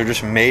buildings are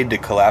just made to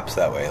collapse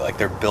that way. Like,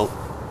 they're built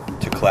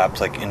to collapse,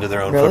 like, into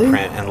their own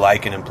footprint and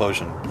like an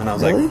implosion. And I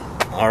was like,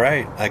 all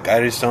right. Like, I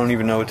just don't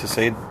even know what to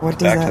say what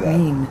does back to that.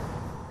 Mean?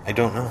 I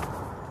don't know.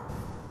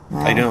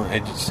 Wow. I don't.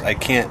 I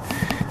can't.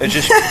 It's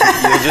just,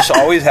 you'll just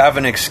always have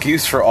an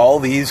excuse for all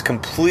these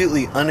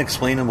completely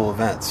unexplainable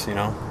events,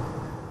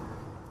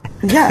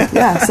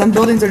 Yeah. Some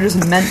buildings are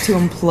just meant to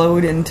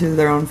implode into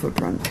their own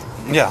footprint.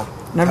 Yeah.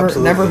 Never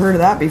heard of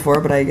that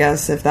before, but I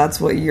guess if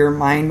that's what your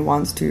mind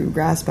wants to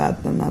grasp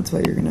at, then that's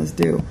what you're going to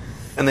do.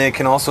 And they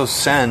can also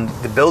send,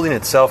 the building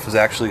itself is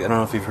actually, I don't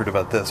know if you've heard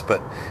about this,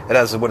 but it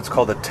has what's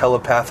called a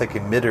telepathic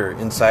emitter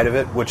inside of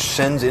it, which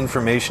sends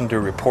information to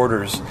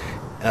reporters,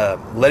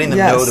 letting them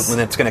know that when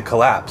it's going to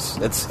collapse.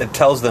 It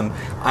tells them,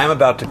 I'm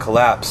about to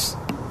collapse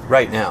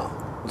right now.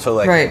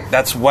 So,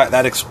 that's what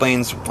that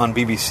explains on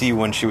BBC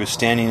when she was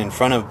standing in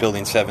front of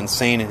Building 7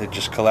 saying it had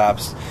just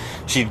collapsed.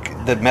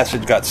 The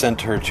message got sent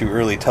to her too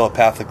early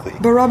telepathically.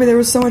 But Robbie, there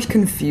was so much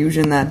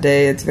confusion that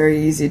day. It's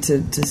very easy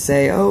to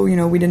say, oh,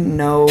 we didn't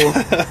know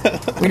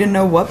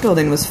what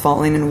building was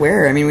falling and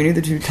where. I mean, we knew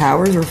the two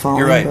towers were falling.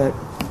 You're right. But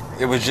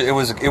it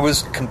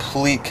was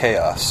complete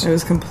chaos. It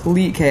was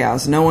complete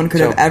chaos. No one could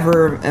have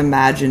ever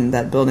imagined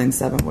that Building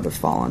 7 would have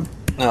fallen.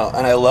 No,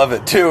 and I love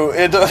it too.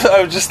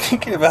 I was just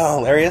thinking about how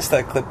hilarious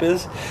that clip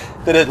is.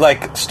 That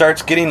it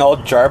starts getting all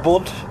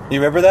jarbled. You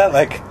remember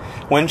that?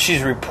 When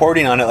she's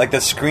reporting on it, the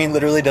screen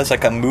literally does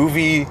a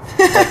movie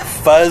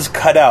fuzz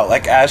cutout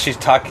as she's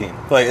talking.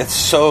 It's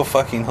so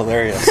fucking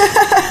hilarious.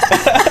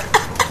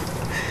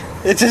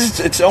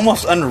 It's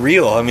almost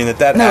unreal. I mean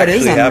that no, actually it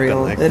is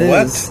unreal. happened. It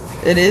what? is.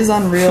 It is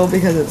unreal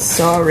because it's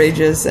so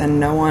outrageous and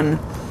no one.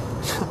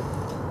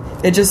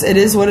 It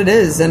is what it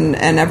is, and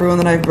everyone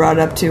that I've brought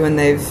it up to, and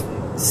they've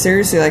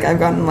seriously I've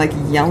gotten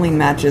yelling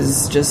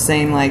matches just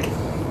saying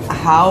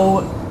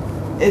how.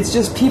 It's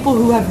just people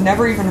who have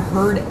never even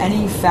heard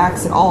any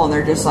facts at all, and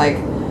they're just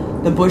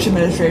the Bush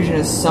administration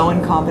is so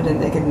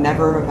incompetent they could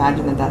never have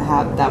imagined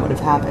that would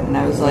have happened. And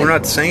I was we're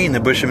not saying the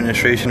Bush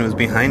administration was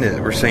behind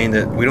it. We're saying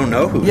that we don't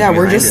know who. Yeah,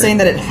 we're just saying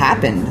that it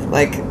happened.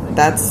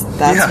 That's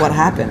what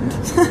happened.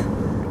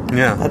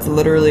 Yeah, that's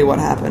literally what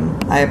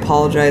happened. I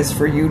apologize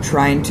for you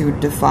trying to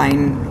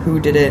define who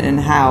did it and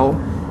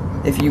how.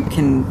 If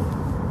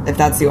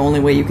that's the only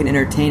way you can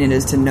entertain it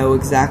is to know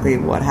exactly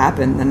what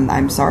happened, then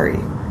I'm sorry.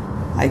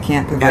 I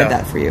can't provide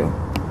that for you.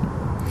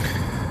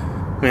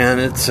 Man,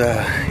 it's,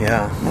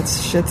 That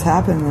shit's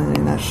happened. I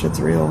mean, that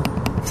shit's real.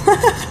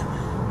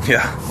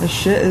 Yeah. The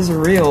shit is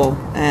real,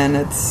 and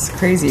it's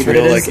crazy. It's but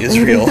real it is,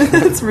 Israel.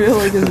 It's real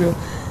like Israel.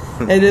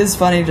 It is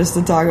funny just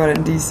to talk about it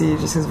in D.C.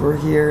 just because we're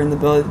here in the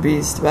Belly of the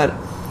Beast. But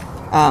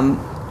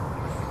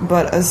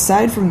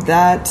aside from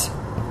that,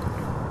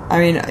 I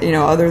mean,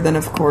 other than,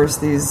 of course,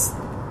 the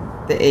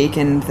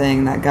Aiken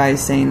thing, that guy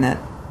saying that...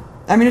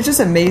 I mean, it's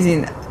just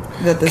amazing...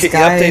 that this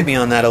guy... Update me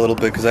on that a little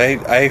bit, because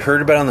I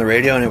heard about it on the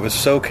radio and it was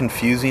so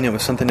confusing. It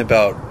was something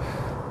about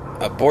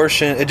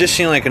abortion. It just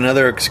seemed like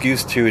another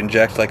excuse to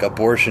inject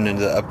abortion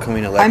into the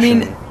upcoming election. I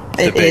mean,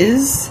 it debate.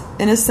 is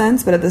in a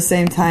sense, but at the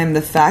same time,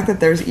 the fact that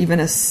there's even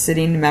a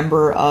sitting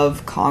member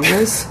of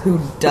Congress who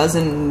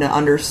doesn't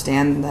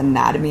understand the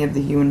anatomy of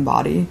the human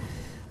body,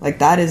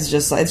 that is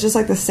just... It's just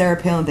like the Sarah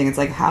Palin thing. It's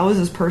how is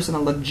this person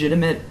a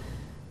legitimate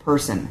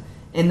person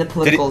in the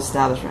political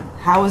establishment?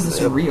 How is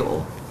this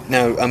real?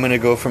 Now, I'm going to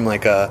go from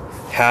a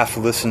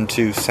half-listened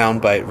to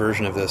soundbite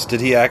version of this. Did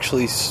he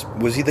actually...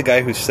 Was he the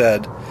guy who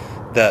said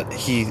that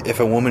if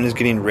a woman is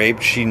getting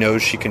raped, she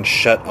knows she can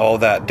shut all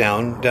that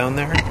down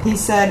there? He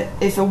said,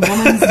 if a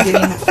woman's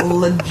getting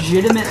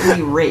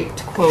legitimately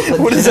raped, quote,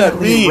 legitimately what does that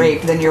mean?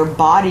 Raped, then your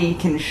body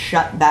can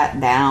shut that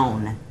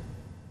down.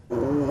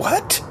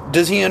 What?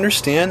 Does he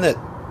understand that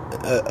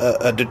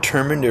a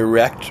determined,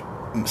 erect,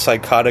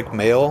 psychotic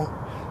male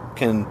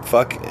can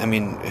fuck... I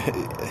mean,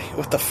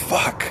 what the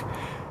fuck?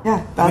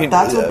 Yeah,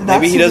 that's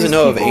maybe he doesn't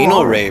know of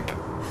anal rape.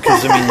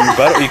 Because, your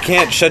butt, you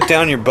can't shut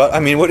down your butt. I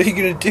mean, what are you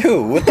going to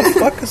do? What the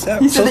fuck is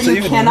that He said supposed that to you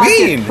even cannot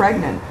mean? get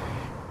pregnant.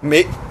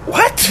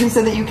 What? He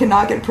said that you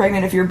cannot get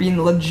pregnant if you're being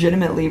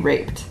legitimately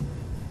raped.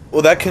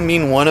 Well, that can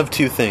mean one of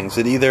two things.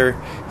 It either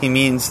he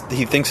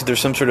thinks that there's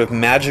some sort of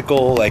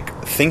magical,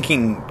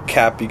 thinking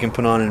cap you can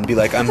put on and be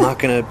I'm not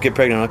going to get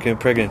pregnant, I'm not going to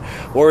get pregnant.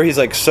 Or he's,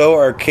 so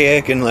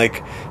archaic and,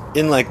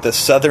 in like the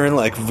southern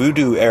like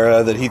voodoo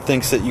era that he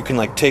thinks that you can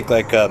like take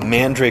like a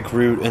mandrake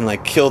root and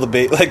like kill the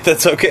baby, like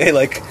that's okay,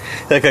 like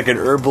an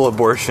herbal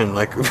abortion,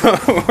 like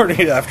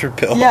morning after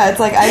pill. Yeah, it's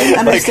like I didn't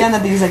understand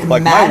that these like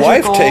magical, my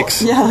wife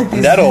takes like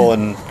these, nettle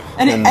and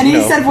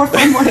he said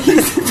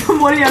from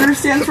what he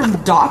understands from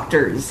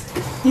doctors.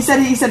 He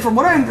said from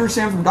what I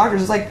understand from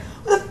doctors, it's like,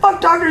 what the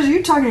fuck doctors are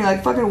you talking?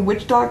 Like fucking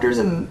witch doctors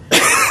and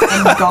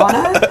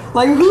Ghana?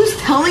 Like, who's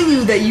telling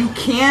you that you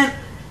can't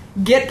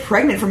get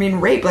pregnant from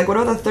being raped? Like, what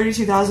about the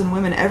 32,000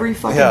 women every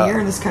fucking year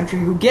in this country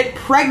who get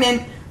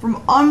pregnant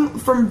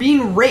from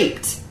being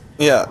raped?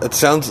 Yeah, it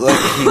sounds like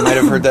he might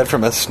have heard that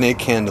from a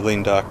snake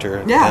handling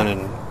doctor. Yeah. Down in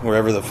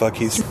wherever the fuck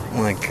he's... Oh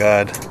my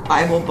god.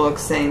 Bible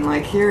books saying,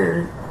 like,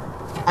 here...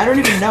 I don't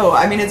even know.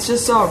 I mean, it's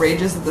just so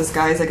outrageous that this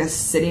guy is, like, a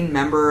sitting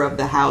member of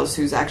the House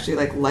who's actually,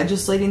 like,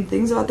 legislating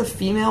things about the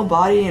female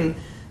body and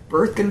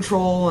birth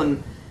control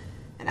and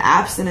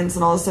abstinence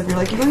and all this stuff. You're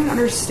like, you don't even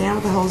understand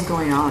what the hell is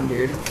going on,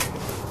 dude.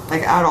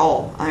 Like, at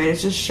all. I mean,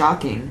 it's just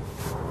shocking.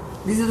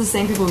 These are the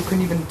same people who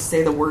couldn't even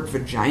say the word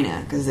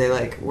vagina because they,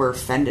 like, were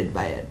offended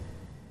by it.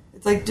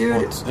 It's like, dude...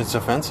 Well, it's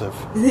offensive.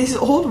 These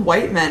old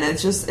white men,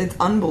 it's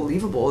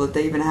unbelievable that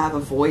they even have a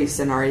voice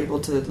and are able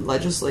to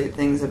legislate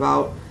things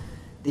about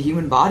the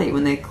human body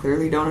when they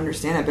clearly don't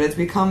understand it. But it's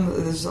become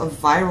this a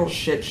viral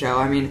shit show.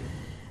 I mean,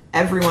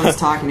 everyone's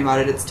talking about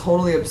it. It's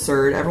totally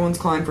absurd. Everyone's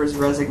calling for his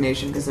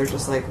resignation because they're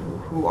just like,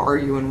 who are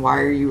you and why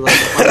are you, like,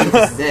 why do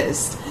you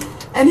exist?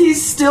 And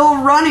he's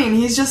still running.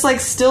 He's just, like,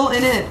 still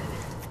in it.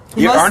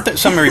 Aren't there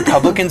some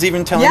Republicans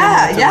even telling him?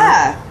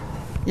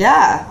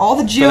 Yeah. All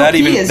the GOP so that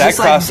is just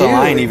crossed like, dude, the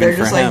line even they're for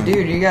just him. like,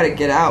 dude, you got to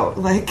get out.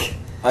 Like,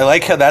 I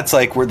like how that's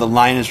like where the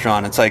line is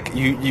drawn. It's like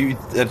you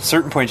at a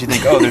certain point you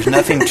think, oh, there's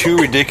nothing too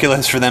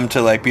ridiculous for them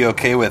to like be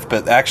okay with,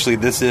 but actually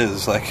this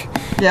is like,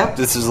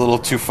 this is a little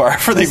too far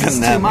for even them. This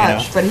is too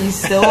much, but he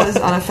still is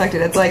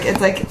unaffected.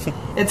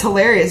 It's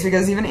hilarious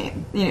because even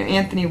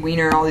Anthony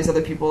Weiner and all these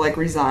other people like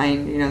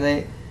resigned. You know,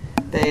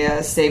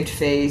 they saved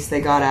face,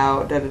 they got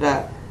out.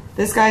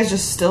 This guy's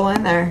just still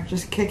in there,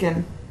 just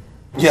kicking.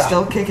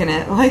 Still kicking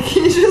it. Like,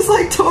 he's just,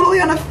 like,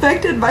 totally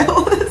unaffected by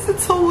all this.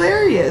 It's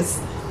hilarious.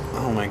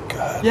 Oh, my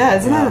God. Yeah,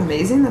 isn't that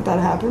amazing that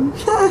happened?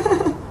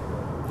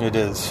 It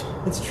is.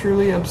 It's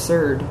truly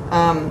absurd.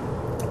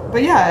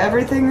 But, yeah,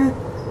 everything...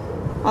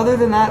 Other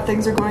than that,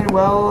 things are going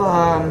well.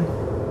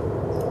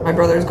 My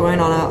brother's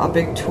going on a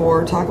big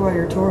tour. Talk about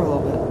your tour a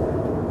little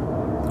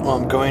bit. Well,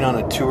 I'm going on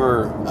a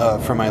tour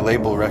for my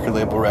label, Record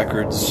Label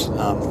Records,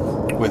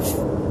 with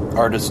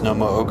artist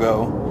Nomo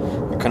Ogo.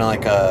 Kind of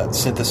like a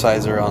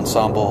synthesizer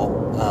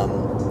ensemble.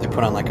 They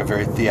put on like a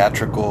very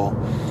theatrical,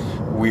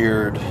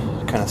 weird,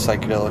 kind of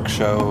psychedelic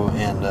show,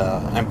 and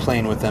I'm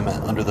playing with them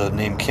under the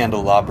name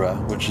Candelabra,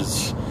 which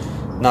is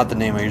not the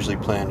name I usually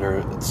play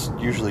under. It's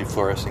usually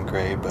Fluorescent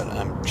Gray, but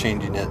I'm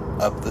changing it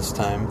up this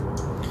time.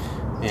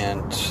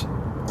 And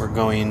we're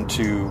going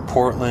to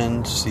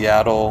Portland,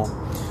 Seattle,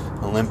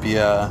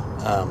 Olympia,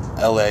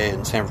 LA,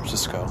 and San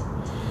Francisco.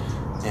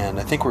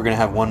 And I think we're going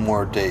to have one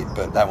more date,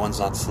 but that one's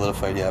not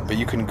solidified yet. But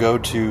you can go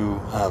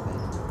to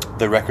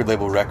the Record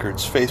Label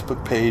Records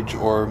Facebook page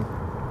or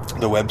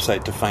the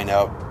website to find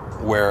out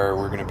where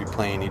we're going to be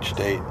playing each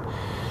date.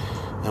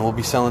 And we'll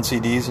be selling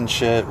CDs and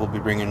shit. We'll be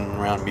bringing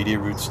around Media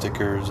Root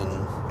stickers.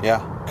 And yeah,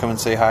 come and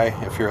say hi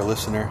if you're a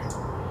listener.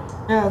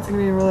 Yeah, it's going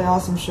to be a really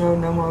awesome show.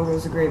 Nomo Ogo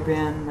is a great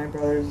band. My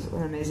brother's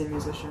an amazing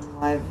musician.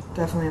 I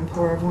definitely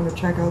implore everyone to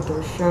check out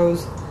those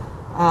shows.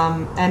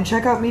 And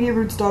check out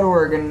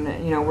MediaRoots.org,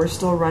 and we're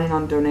still running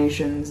on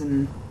donations,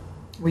 and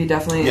we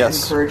definitely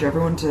encourage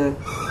everyone to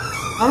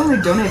not only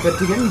donate but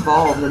to get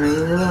involved. I mean,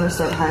 we really want to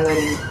start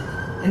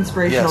highlighting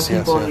inspirational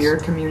people in your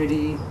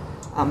community.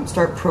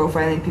 Start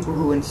profiling people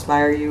who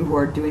inspire you, who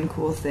are doing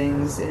cool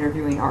things,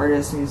 interviewing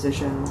artists,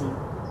 musicians,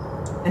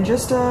 and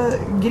just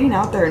getting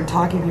out there and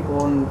talking to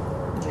people, and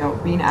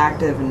being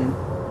active and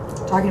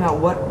talking about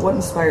what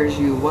inspires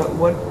you.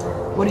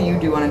 What do you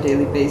do on a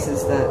daily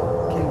basis that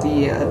can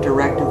be a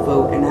direct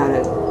vote in how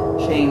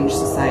to change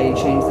society,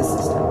 change the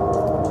system.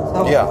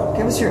 So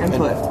give us your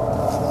input.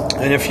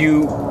 And if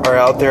you are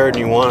out there and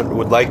you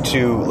would like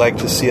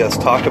to see us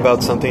talk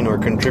about something or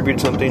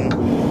contribute something,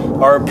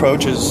 our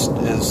approach is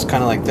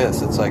kind of like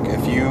this. It's like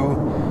if you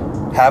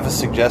have a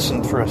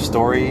suggestion for a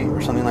story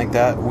or something like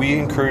that, we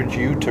encourage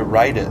you to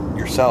write it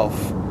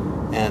yourself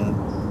and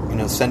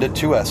send it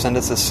to us. Send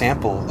us a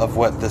sample of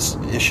what this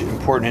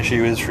important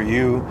issue is for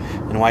you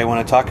and why you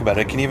want to talk about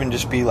it. It can even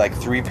just be like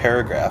 3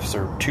 paragraphs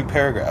or 2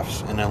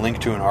 paragraphs and a link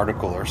to an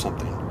article or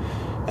something.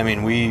 I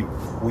mean,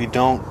 we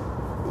don't...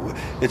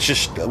 It's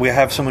just, we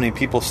have so many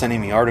people sending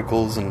me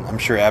articles, and I'm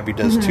sure Abby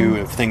does too,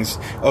 of things,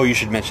 you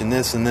should mention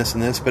this and this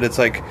and this, but it's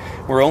like,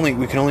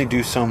 we can only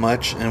do so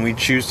much, and we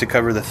choose to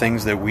cover the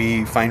things that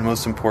we find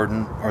most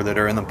important, or that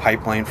are in the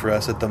pipeline for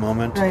us at the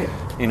moment, right.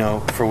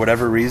 For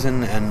whatever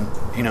reason, and,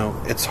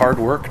 it's hard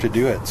work to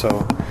do it,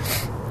 so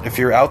if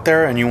you're out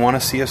there and you want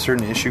to see a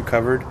certain issue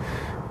covered,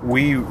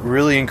 we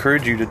really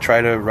encourage you to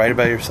try to write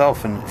about it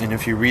yourself, and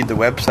if you read the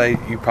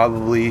website, you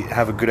probably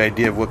have a good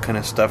idea of what kind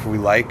of stuff we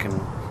like,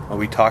 and what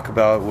we talk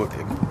about, what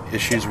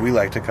issues we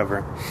like to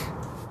cover.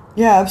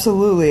 Yeah,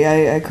 absolutely.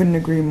 I couldn't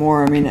agree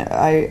more. I mean,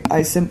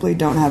 I simply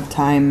don't have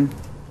time,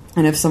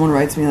 and if someone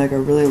writes me like a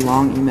really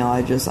long email,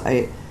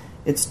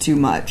 it's too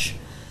much.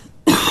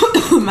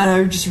 And I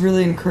would just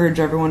really encourage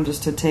everyone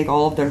just to take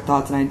all of their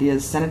thoughts and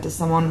ideas, send it to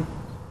someone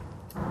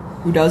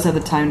who does have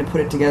the time to put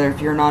it together.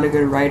 If you're not a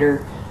good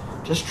writer,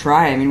 just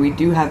try. I mean, we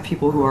do have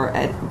people who are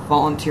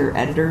volunteer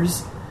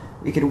editors.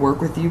 We could work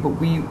with you, but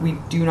we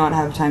do not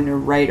have time to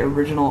write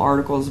original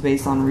articles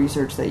based on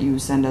research that you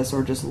send us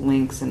or just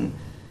links and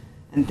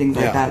things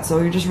like that.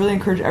 So we just really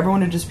encourage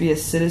everyone to just be a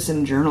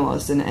citizen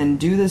journalist and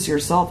do this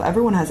yourself.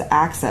 Everyone has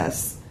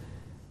access.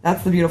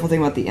 That's the beautiful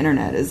thing about the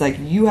internet, is like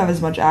you have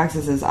as much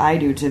access as I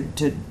do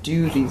to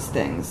do these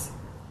things.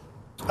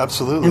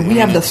 Absolutely. And we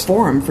have the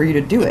forum for you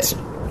to do it.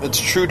 It's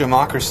true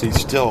democracy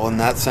still, in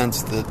that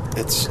sense that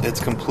it's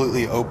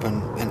completely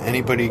open and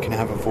anybody can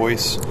have a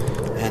voice,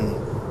 and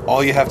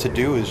all you have to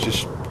do is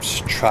just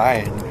try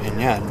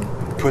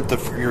and put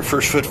your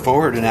first foot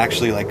forward and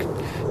actually like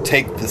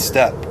take the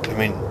step. I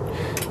mean,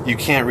 you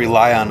can't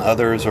rely on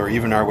others or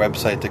even our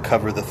website to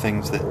cover the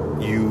things that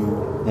you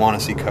want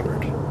to see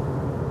covered.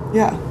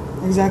 Yeah,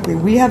 exactly.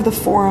 We have the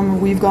forum.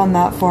 We've gone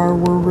that far.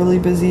 We're really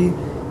busy.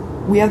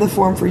 We have the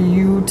forum for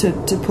you to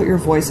put your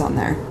voice on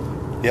there.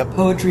 Yep.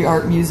 Poetry,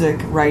 art,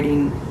 music,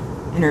 writing,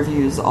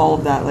 interviews, all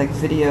of that, like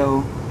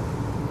video.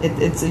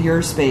 It's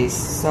your space.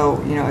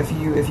 So, you know, if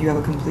you have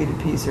a completed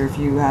piece or if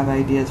you have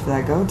ideas for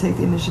that, go take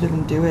the initiative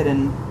and do it.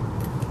 And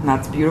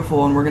that's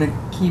beautiful. And we're going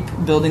to keep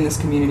building this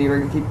community. We're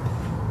going to keep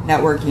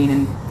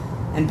networking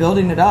and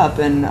building it up.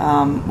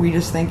 And we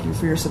just thank you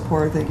for your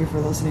support. Thank you for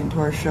listening to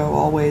our show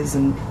always.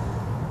 And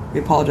we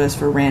apologize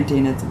for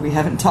ranting. We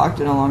haven't talked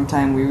in a long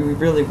time. We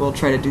really will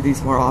try to do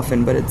these more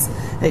often, but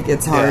it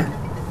gets hard.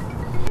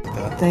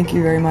 Yeah. Thank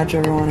you very much,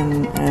 everyone,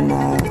 and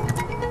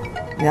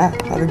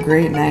have a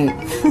great night.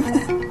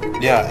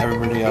 Yeah,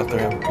 everybody out there,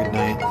 have a good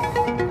night,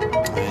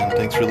 and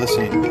thanks for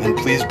listening. And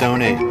please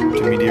donate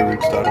to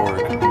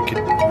MediaRoots.org. We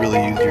could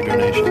really use your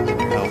donations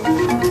and your help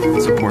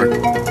and support.